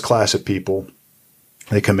I get this class of people.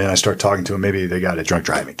 They come in, I start talking to them. Maybe they got a drunk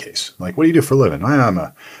driving case. I'm like, what do you do for a living?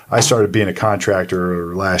 I started being a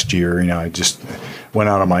contractor last year. I just went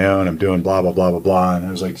out on my own. I'm doing blah, blah, blah, blah, blah. And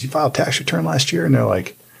I was like, did you file a tax return last year? And they're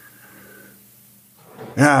like,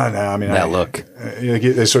 no. I mean, look.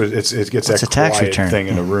 They sort of, it gets that quiet thing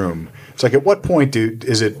in the room. It's like, at what point do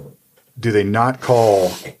they not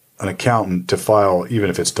call an accountant to file, even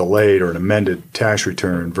if it's delayed or an amended tax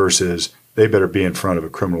return, versus they better be in front of a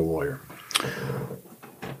criminal lawyer?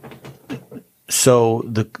 So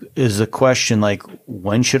is the question like,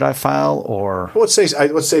 when should I file, or? Well, let's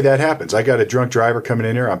say that happens. I got a drunk driver coming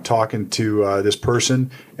in here. I'm talking to this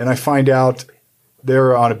person, and I find out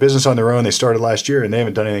they're on a business on their own. They started last year, and they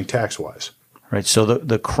haven't done anything tax-wise. Right. So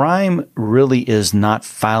the crime really is not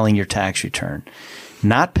filing your tax return.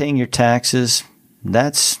 Not paying your taxes,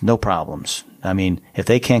 that's no problems. I mean, if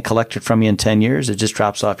they can't collect it from you in 10 years, it just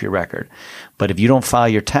drops off your record. But if you don't file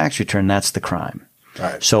your tax return, that's the crime. All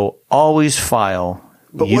right. So always file.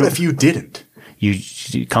 But what if you didn't?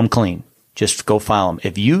 You come clean. Just go file them.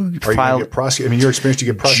 If you file, are you going to get prosecuted? I mean, your experience, you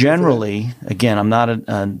get prosecuted. Generally, again, I'm not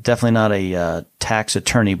definitely not a tax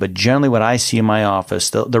attorney, but generally, what I see in my office,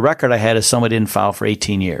 the record I had is somebody didn't file for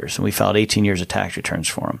 18 years, and we filed 18 years of tax returns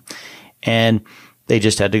for them, and they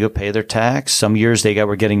just had to go pay their tax. Some years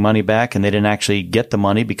were getting money back, and they didn't actually get the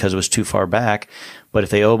money because it was too far back. But if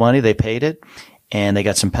they owe money, they paid it, and they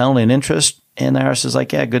got some penalty and interest. And the IRS is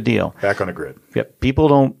like, yeah, good deal. Back on the grid. Yep. The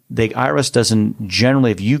IRS doesn't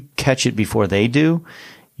generally, if you catch it before they do,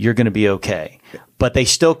 you're going to be okay. But they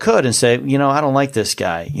still could and say, I don't like this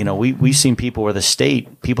guy. We've seen people where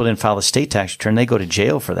people didn't file the state tax return. They go to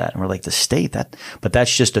jail for that. And we're like, the state, but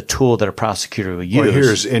that's just a tool that a prosecutor will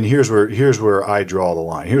use. Well, here's where I draw the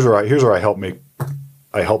line. Here's where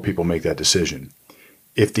I help people make that decision.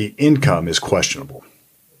 If the income is questionable,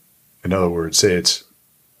 in other words, say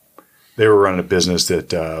they were running a business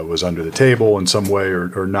that was under the table in some way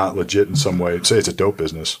or not legit in some way. Say it's a dope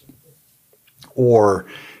business. Or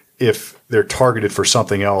if they're targeted for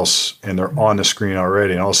something else and they're on the screen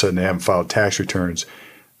already and all of a sudden they haven't filed tax returns,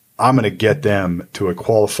 I'm going to get them to a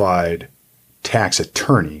qualified tax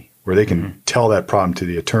attorney where they can tell that problem to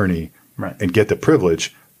the attorney and get the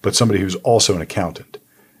privilege, but somebody who's also an accountant.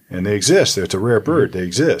 And they exist. It's a rare bird. They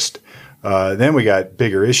exist. Then we got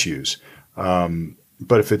bigger issues.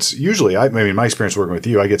 But if it's usually, my experience working with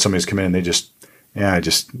you, I get somebody who's come in and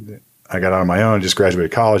they I got out on my own, just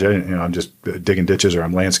graduated college. I'm just digging ditches or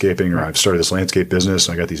I'm landscaping or I've started this landscape business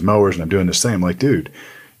and I got these mowers and I'm doing this thing. I'm like, dude,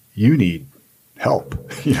 you need help.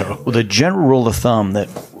 Well, the general rule of thumb that,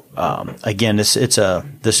 again, this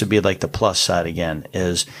would be like the plus side again,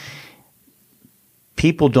 is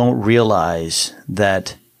people don't realize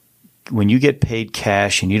that when you get paid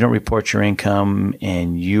cash and you don't report your income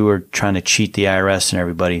and you are trying to cheat the IRS and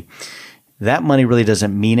everybody, that money really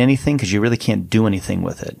doesn't mean anything because you really can't do anything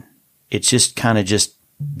with it. It's just kind of just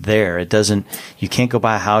there. You can't go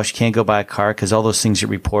buy a house, you can't go buy a car because all those things get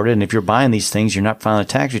reported. And if you're buying these things, you're not filing a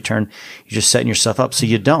tax return, you're just setting yourself up so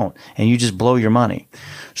you don't, and you just blow your money.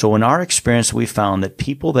 So in our experience, we found that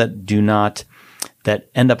people that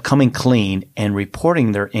end up coming clean and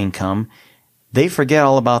reporting their income, they forget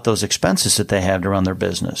all about those expenses that they have to run their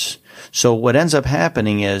business. So what ends up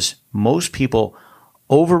happening is most people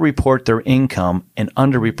over-report their income and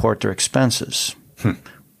under-report their expenses.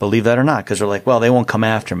 Believe that or not, because they're like, well, they won't come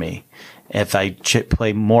after me if I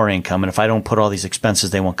play more income, and if I don't put all these expenses,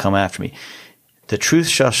 they won't come after me. The truth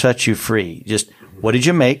shall set you free. Just what did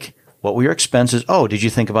you make? What were your expenses? Oh, did you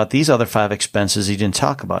think about these other 5 expenses you didn't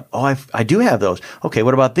talk about? Oh, I do have those. Okay,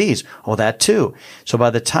 what about these? Oh, that too. So by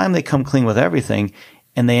the time they come clean with everything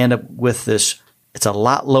and they end up with this, it's a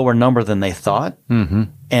lot lower number than they thought, and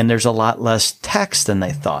there's a lot less tax than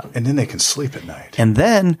they thought. And then they can sleep at night. And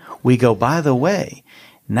then we go, by the way,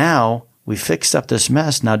 now we fixed up this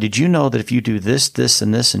mess. Now, did you know that if you do this, this,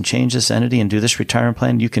 and this, and change this entity and do this retirement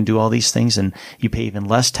plan, you can do all these things and you pay even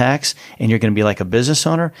less tax and you're going to be like a business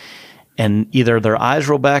owner? And either their eyes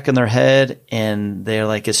roll back in their head and they're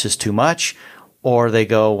like, it's just too much, or they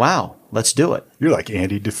go, wow, let's do it. You're like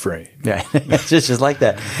Andy Dufresne. Yeah, it's just like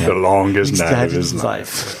that. The longest night of his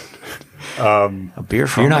life. A beer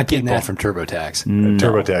from You're not getting that from TurboTax. No.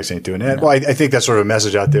 TurboTax ain't doing that. No. Well, I think that's sort of a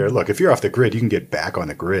message out there. Look, if you're off the grid, you can get back on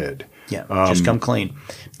the grid. Yeah, just come clean.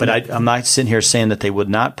 But I'm not sitting here saying that they would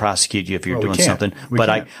not prosecute you if you're doing something.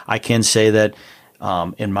 But I can say that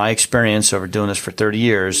in my experience over doing this for 30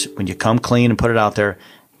 years, when you come clean and put it out there,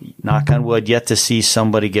 knock on wood, yet to see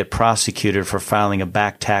somebody get prosecuted for filing a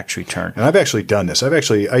back tax return. And I've actually done this. There's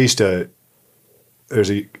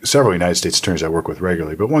several United States attorneys I work with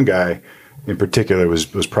regularly, but one guy in particular was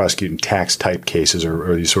prosecuting tax type cases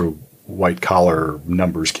or these sort of white collar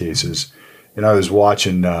numbers cases. And I was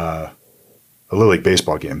watching a Little League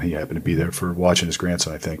baseball game. He happened to be there for watching his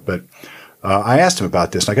grandson, I think. But I asked him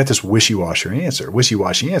about this, and I got this wishy-washy answer.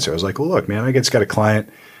 I was like, well, look, man, I just got a client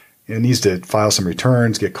and needs to file some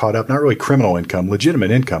returns, get caught up, not really criminal income, legitimate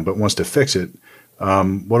income, but wants to fix it.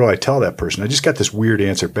 What do I tell that person? I just got this weird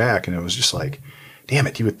answer back, and it was just like, damn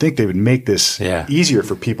it, you would think they would make this easier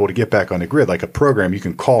for people to get back on the grid, like a program you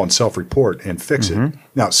can call and self-report and fix it.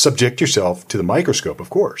 Now, subject yourself to the microscope, of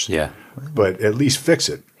course. Yeah. But at least fix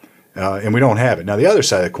it. And we don't have it. Now, the other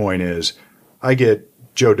side of the coin is I get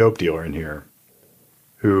Joe Dope Dealer in here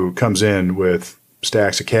who comes in with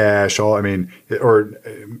stacks of cash, or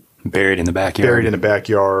buried in the backyard. And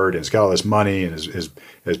has got all this money and is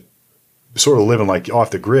sort of living like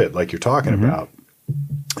off the grid, like you're talking about.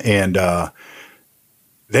 And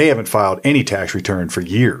they haven't filed any tax return for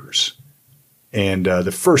years. And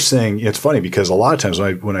the first thing, it's funny because a lot of times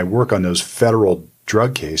when I work on those federal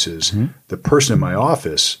drug cases, the person in my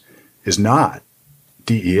office is not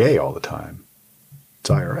DEA all the time. It's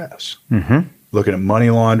IRS. Looking at money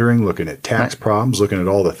laundering, looking at tax problems, looking at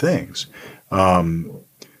all the things.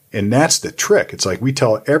 And that's the trick. It's like we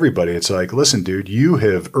tell everybody, it's like, listen, dude, you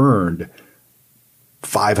have earned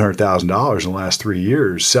 $500,000 in the last 3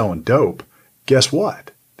 years selling dope. Guess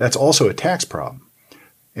what? That's also a tax problem.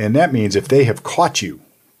 And that means if they have caught you,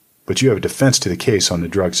 but you have a defense to the case on the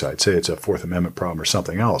drug side, say it's a Fourth Amendment problem or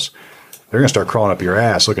something else, they're going to start crawling up your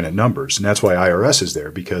ass looking at numbers. And that's why IRS is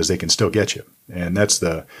there, because they can still get you. And that's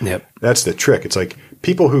the trick. It's like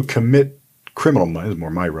people who commit criminal money, this is more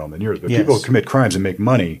my realm than yours, but people who commit crimes and make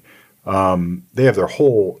money, they have their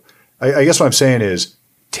whole – I guess what I'm saying is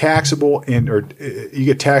taxable or you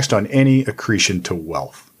get taxed on any accretion to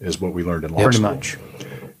wealth is what we learned in law school. Pretty much.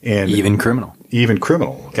 And even criminal. Even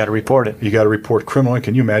criminal. Got to report it. You got to report criminal.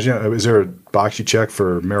 Can you imagine? Is there box you check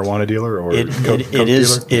for marijuana dealer or It Coke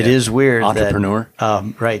is dealer? it is weird. Entrepreneur.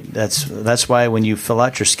 Right. That's why when you fill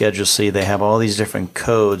out your Schedule C, they have all these different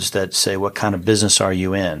codes that say what kind of business are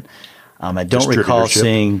you in. I don't recall Distributorship.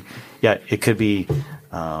 seeing. Yeah, it could be.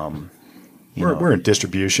 We're in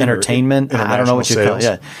distribution, or Entertainment. I don't know what you call it.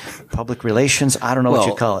 international Yeah, public relations. I don't know what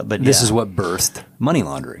you call it. But this yeah. is what birthed money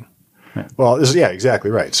laundering. Well,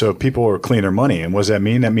 exactly right. So people are cleaning their money, and what does that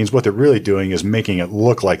mean? That means what they're really doing is making it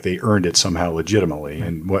look like they earned it somehow legitimately,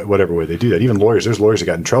 and whatever way they do that. Even lawyers, there's lawyers that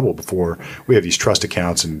got in trouble before. We have these trust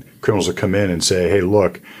accounts, and criminals will come in and say, "Hey,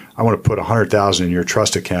 look, I want to put $100,000 in your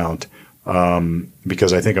trust account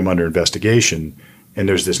because I think I'm under investigation." And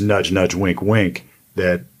there's this nudge, nudge, wink, wink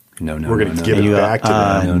that we're going to give it back to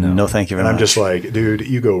them. No, thank you very And much. I'm just like, dude,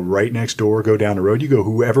 you go right next door, go down the road, you go,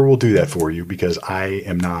 whoever will do that for you, because I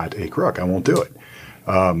am not a crook. I won't do it.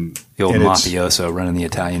 The old and mafioso running the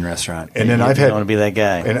Italian restaurant. And then you I've don't had, want to be that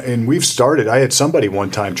guy. and we've started. I had somebody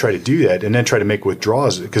one time try to do that, and then try to make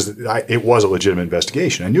withdrawals because it was a legitimate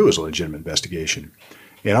investigation. I knew it was a legitimate investigation,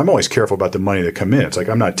 and I'm always careful about the money that come in. It's like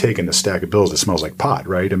I'm not taking the stack of bills that smells like pot,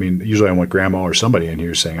 right? I mean, usually I want grandma or somebody in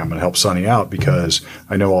here saying I'm going to help Sonny out because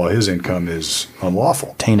I know all his income is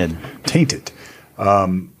unlawful, Tainted.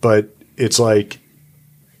 But it's like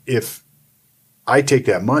if I take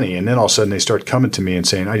that money and then all of a sudden they start coming to me and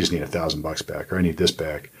saying, I just need $1,000 back or I need this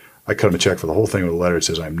back. I cut them a check for the whole thing with a letter that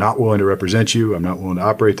says, I'm not willing to represent you. I'm not willing to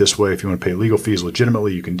operate this way. If you want to pay legal fees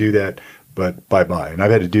legitimately, you can do that, but bye-bye. And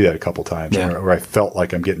I've had to do that a couple times where I felt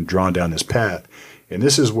like I'm getting drawn down this path. And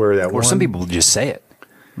this is where that Or some people just say it.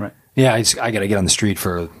 Right. Yeah, I got to get on the street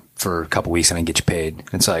for a couple weeks and I get you paid.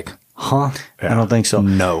 It's like, huh? I don't think so.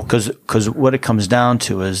 No. Because what it comes down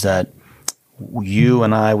to is that you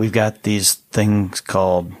and I, we've got these things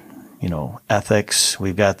called, ethics.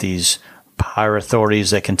 We've got these higher authorities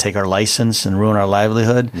that can take our license and ruin our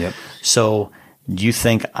livelihood. Yep. So do you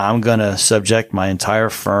think I'm going to subject my entire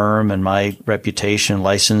firm and my reputation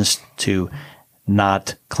license to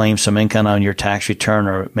not claim some income on your tax return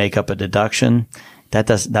or make up a deduction?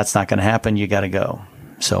 That's not going to happen. You got to go.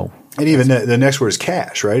 So. And even the next word is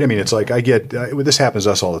cash, right? I mean, it's like this happens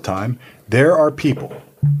to us all the time. There are people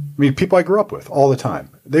I grew up with all the time.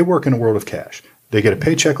 They work in a world of cash. They get a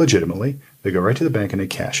paycheck legitimately. They go right to the bank and they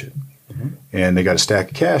cash it. Mm-hmm. And they got a stack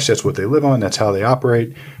of cash. That's what they live on. That's how they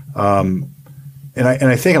operate. And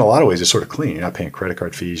I think in a lot of ways it's sort of clean. You're not paying credit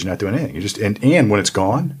card fees. You're not doing anything. You just and when it's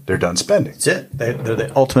gone, they're done spending. That's it. They're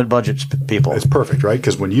the ultimate budget people. It's perfect, right?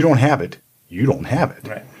 Because when you don't have it, you don't have it.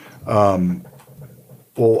 Right.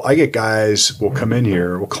 Well, I get guys will come in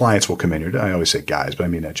here. Well, clients will come in here. I always say guys, but I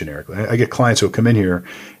mean that generically. I get clients who will come in here,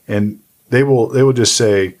 and they will just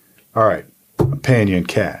say, "All right, I'm paying you in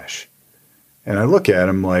cash," and I look at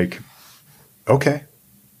them like, "Okay."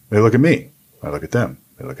 They look at me. I look at them.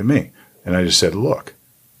 They look at me, and I just said, "Look,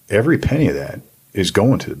 every penny of that is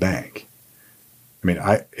going to the bank. I mean,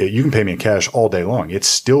 you can pay me in cash all day long. It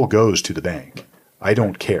still goes to the bank. I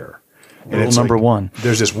don't care." And Rule number one.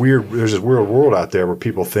 There's this weird world out there where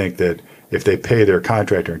people think that if they pay their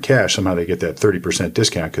contractor in cash, somehow they get that 30%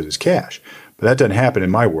 discount because it's cash. But that doesn't happen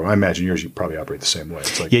in my world. I imagine yours, you probably operate the same way.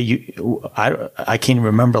 It's like, I can't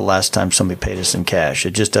remember the last time somebody paid us in cash.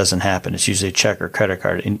 It just doesn't happen. It's usually a check or credit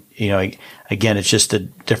card. And, again, it's just the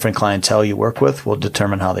different clientele you work with will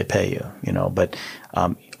determine how they pay you, But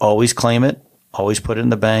always claim it. Always put it in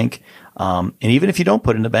the bank. And even if you don't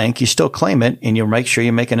put it in the bank, you still claim it, and you'll make sure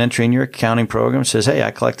you make an entry in your accounting program that says, hey,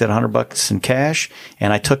 I collected $100 in cash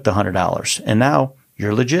and I took the $100. And now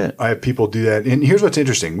you're legit. I have people do that. And here's what's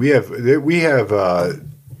interesting. We have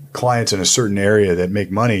clients in a certain area that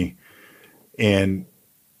make money and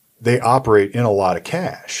they operate in a lot of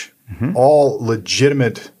cash, all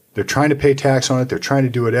legitimate. They're trying to pay tax on it. They're trying to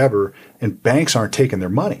do whatever. And banks aren't taking their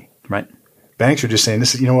money. Right. Banks are just saying,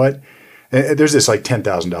 this is, you know what? There's this like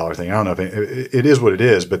 $10,000 thing. I don't know if it is what it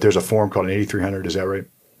is, but there's a form called an 8300. Is that right?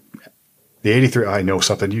 The 83. I know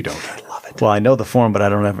something you don't. I love it. Well, I know the form, but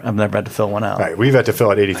I've never had to fill one out. All right, we've had to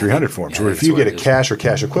fill out 8300 forms. Where if you get a cash or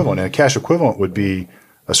cash equivalent, and a cash equivalent would be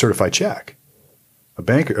a certified check, a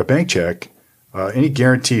bank check, any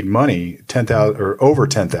guaranteed money, 10,000 or over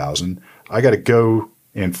 10,000. I got to go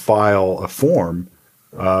and file a form.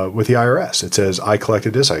 With the IRS. It says, I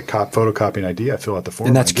collected this, I photocopy an ID, I fill out the form.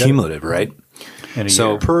 And that's cumulative, right?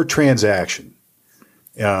 So per transaction.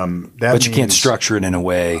 But you can't structure it in a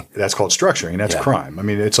way. That's called structuring, and that's crime. I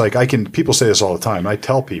mean, it's like people say this all the time. I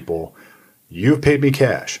tell people, you've paid me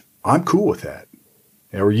cash. I'm cool with that.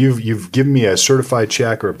 or you've given me a certified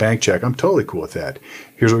check or a bank check. I'm totally cool with that.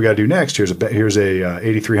 Here's what we got to do next. Here's a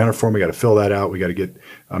 8300 form. We got to fill that out. I'm going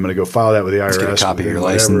to go file that with the IRS. Get a copy of your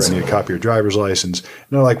whatever. license. I need a copy of your driver's license. And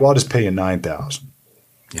they're like, well, I'll just pay you $9,000.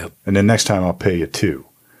 Yep. And then next time I'll pay you $2,000.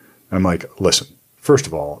 I'm like, listen, first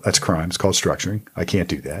of all, that's crime. It's called structuring. I can't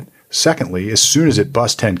do that. Secondly, as soon as it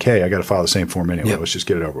busts 10K, I got to file the same form anyway. Yep. Let's just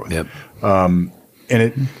get it over with. Yep.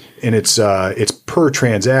 And it's per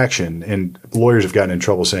transaction, and lawyers have gotten in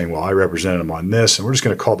trouble saying, well, I represented them on this, and we're just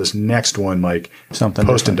going to call this next one like Something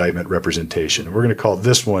post-indictment representation. And we're going to call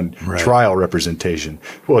this one Right. trial representation.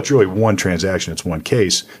 Well, it's really one transaction. It's one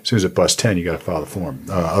case. As soon as it busts 10, you got to file the form.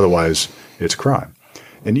 Otherwise, it's a crime.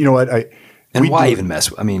 And you know what? Why even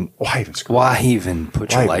mess? I mean, why even screw why even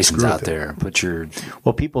put your Why even license screw out with it? there? Put your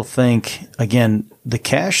Well, people think, again, the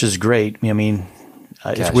cash is great. I mean,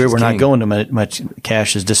 it's Cash weird is we're not king. going to much.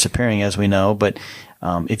 Cash is disappearing, as we know. But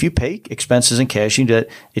if you pay expenses in cash, you do it.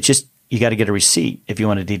 It's just you got to get a receipt if you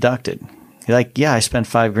want to deduct it. You're like, yeah, I spent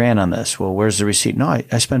 $5,000 on this. Well, where's the receipt? No,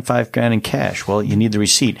 I spent $5,000 in cash. Well, you need the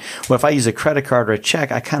receipt. Well, if I use a credit card or a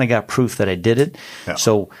check, I kind of got proof that I did it. Yeah.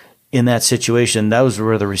 So in that situation, that was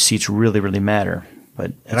where the receipts really, really matter.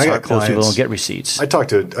 But And I got most people clients- don't get receipts. I talked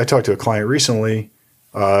to a client recently,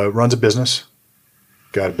 runs a business,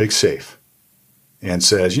 got a big safe, and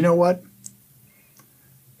says, you know what?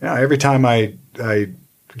 Yeah, every time I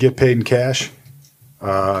get paid in cash,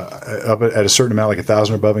 up at a certain amount, like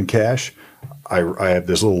 $1,000 above in cash, I have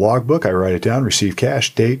this little logbook. I write it down, receive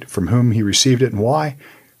cash, date, from whom he received it, and why.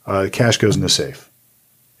 The cash goes in the safe.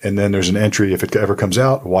 And then there's an entry, if it ever comes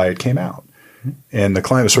out, why it came out. And the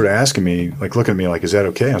client was sort of asking me, like looking at me like, is that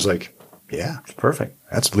okay? I was like, yeah, Perfect.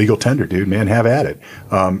 that's legal tender, dude, man, have at it.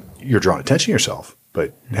 You're drawing attention to yourself,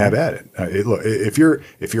 but have at it. Look, if you're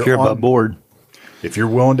above board. if you're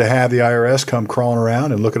willing to have the IRS come crawling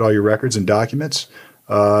around and look at all your records and documents,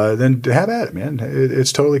 then have at it, man.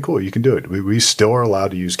 It's totally cool. You can do it. We still are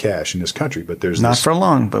allowed to use cash in this country, but there's Not this, for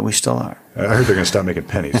long, but we still are. I heard they're going to stop making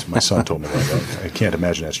pennies. My son told me that. I can't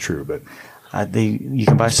imagine that's true, but You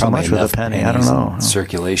can buy so Probably much with enough a penny. I don't pennies know. in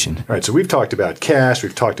circulation. all right, so we've talked about cash,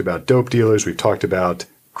 we've talked about dope dealers, we've talked about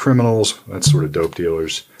criminals, that's sort of dope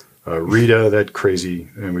dealers, Rita, that crazy,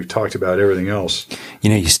 and we've talked about everything else. You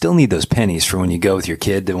know, you still need those pennies for when you go with your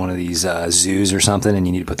kid to one of these zoos or something, and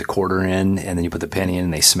you need to put the quarter in, and then you put the penny in,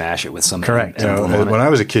 and they smash it with some Correct. emblem on it. When I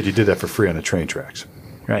was a kid, you did that for free on the train tracks.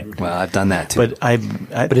 Right. Well, I've done that too, But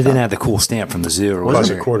but it didn't have the cool stamp from the zoo or It cost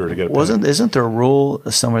whatever. a quarter to get a penny. Isn't there a rule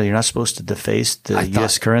somewhere you're not supposed to deface the I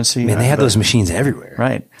U.S. thought- currency? I mean, they had those machines everywhere.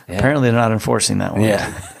 Right. Yeah. Apparently, they're not enforcing that one.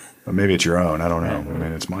 Yeah. Well, maybe it's your own. I don't know. I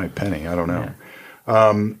mean, it's my penny. I don't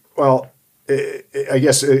know. Well, I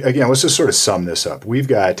guess, again, let's just sort of sum this up. We've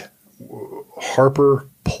got Harper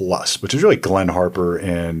Plus, which is really Glenn Harper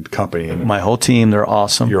and company. And My whole team, they're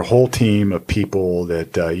awesome. your whole team of people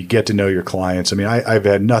that you get to know your clients. I mean, I've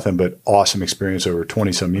had nothing but awesome experience over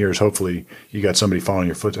 20-some years. Hopefully you got somebody following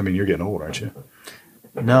your foot. I mean, you're getting old, aren't you?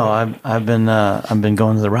 No, I've been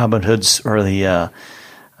going to the Robin Hoods or the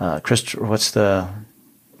what's the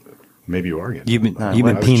Maybe you are getting You've been I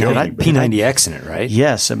was joking, but- P90X in it, right?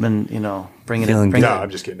 yes, I've been bringing Feeling it. good. No, I'm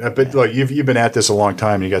just kidding. But look, you've been at this a long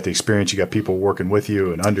time. And you got the experience. You got people working with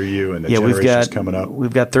you and under you, and the generations coming up.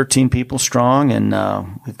 We've got 13 people strong, and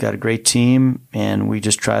we've got a great team, and we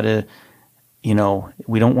just try to, we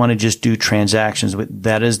don't want to just do transactions.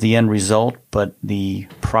 That is the end result, but the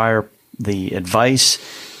advice,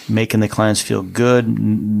 making the clients feel good,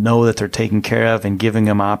 know that they're taken care of, and giving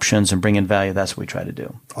them options and bringing value. That's what we try to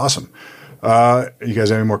do. Awesome. You guys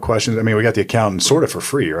have any more questions? I mean, we got the accountant sort of for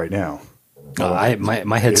free right now.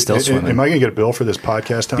 My head's still swimming. Am I going to get a bill for this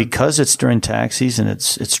podcast time? Because it's during tax season,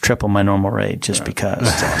 it's triple my normal rate just because.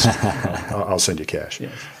 I'll send you cash.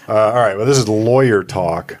 All right. Well, this is lawyer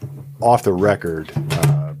talk off the record,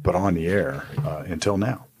 but on the air until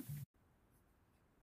now.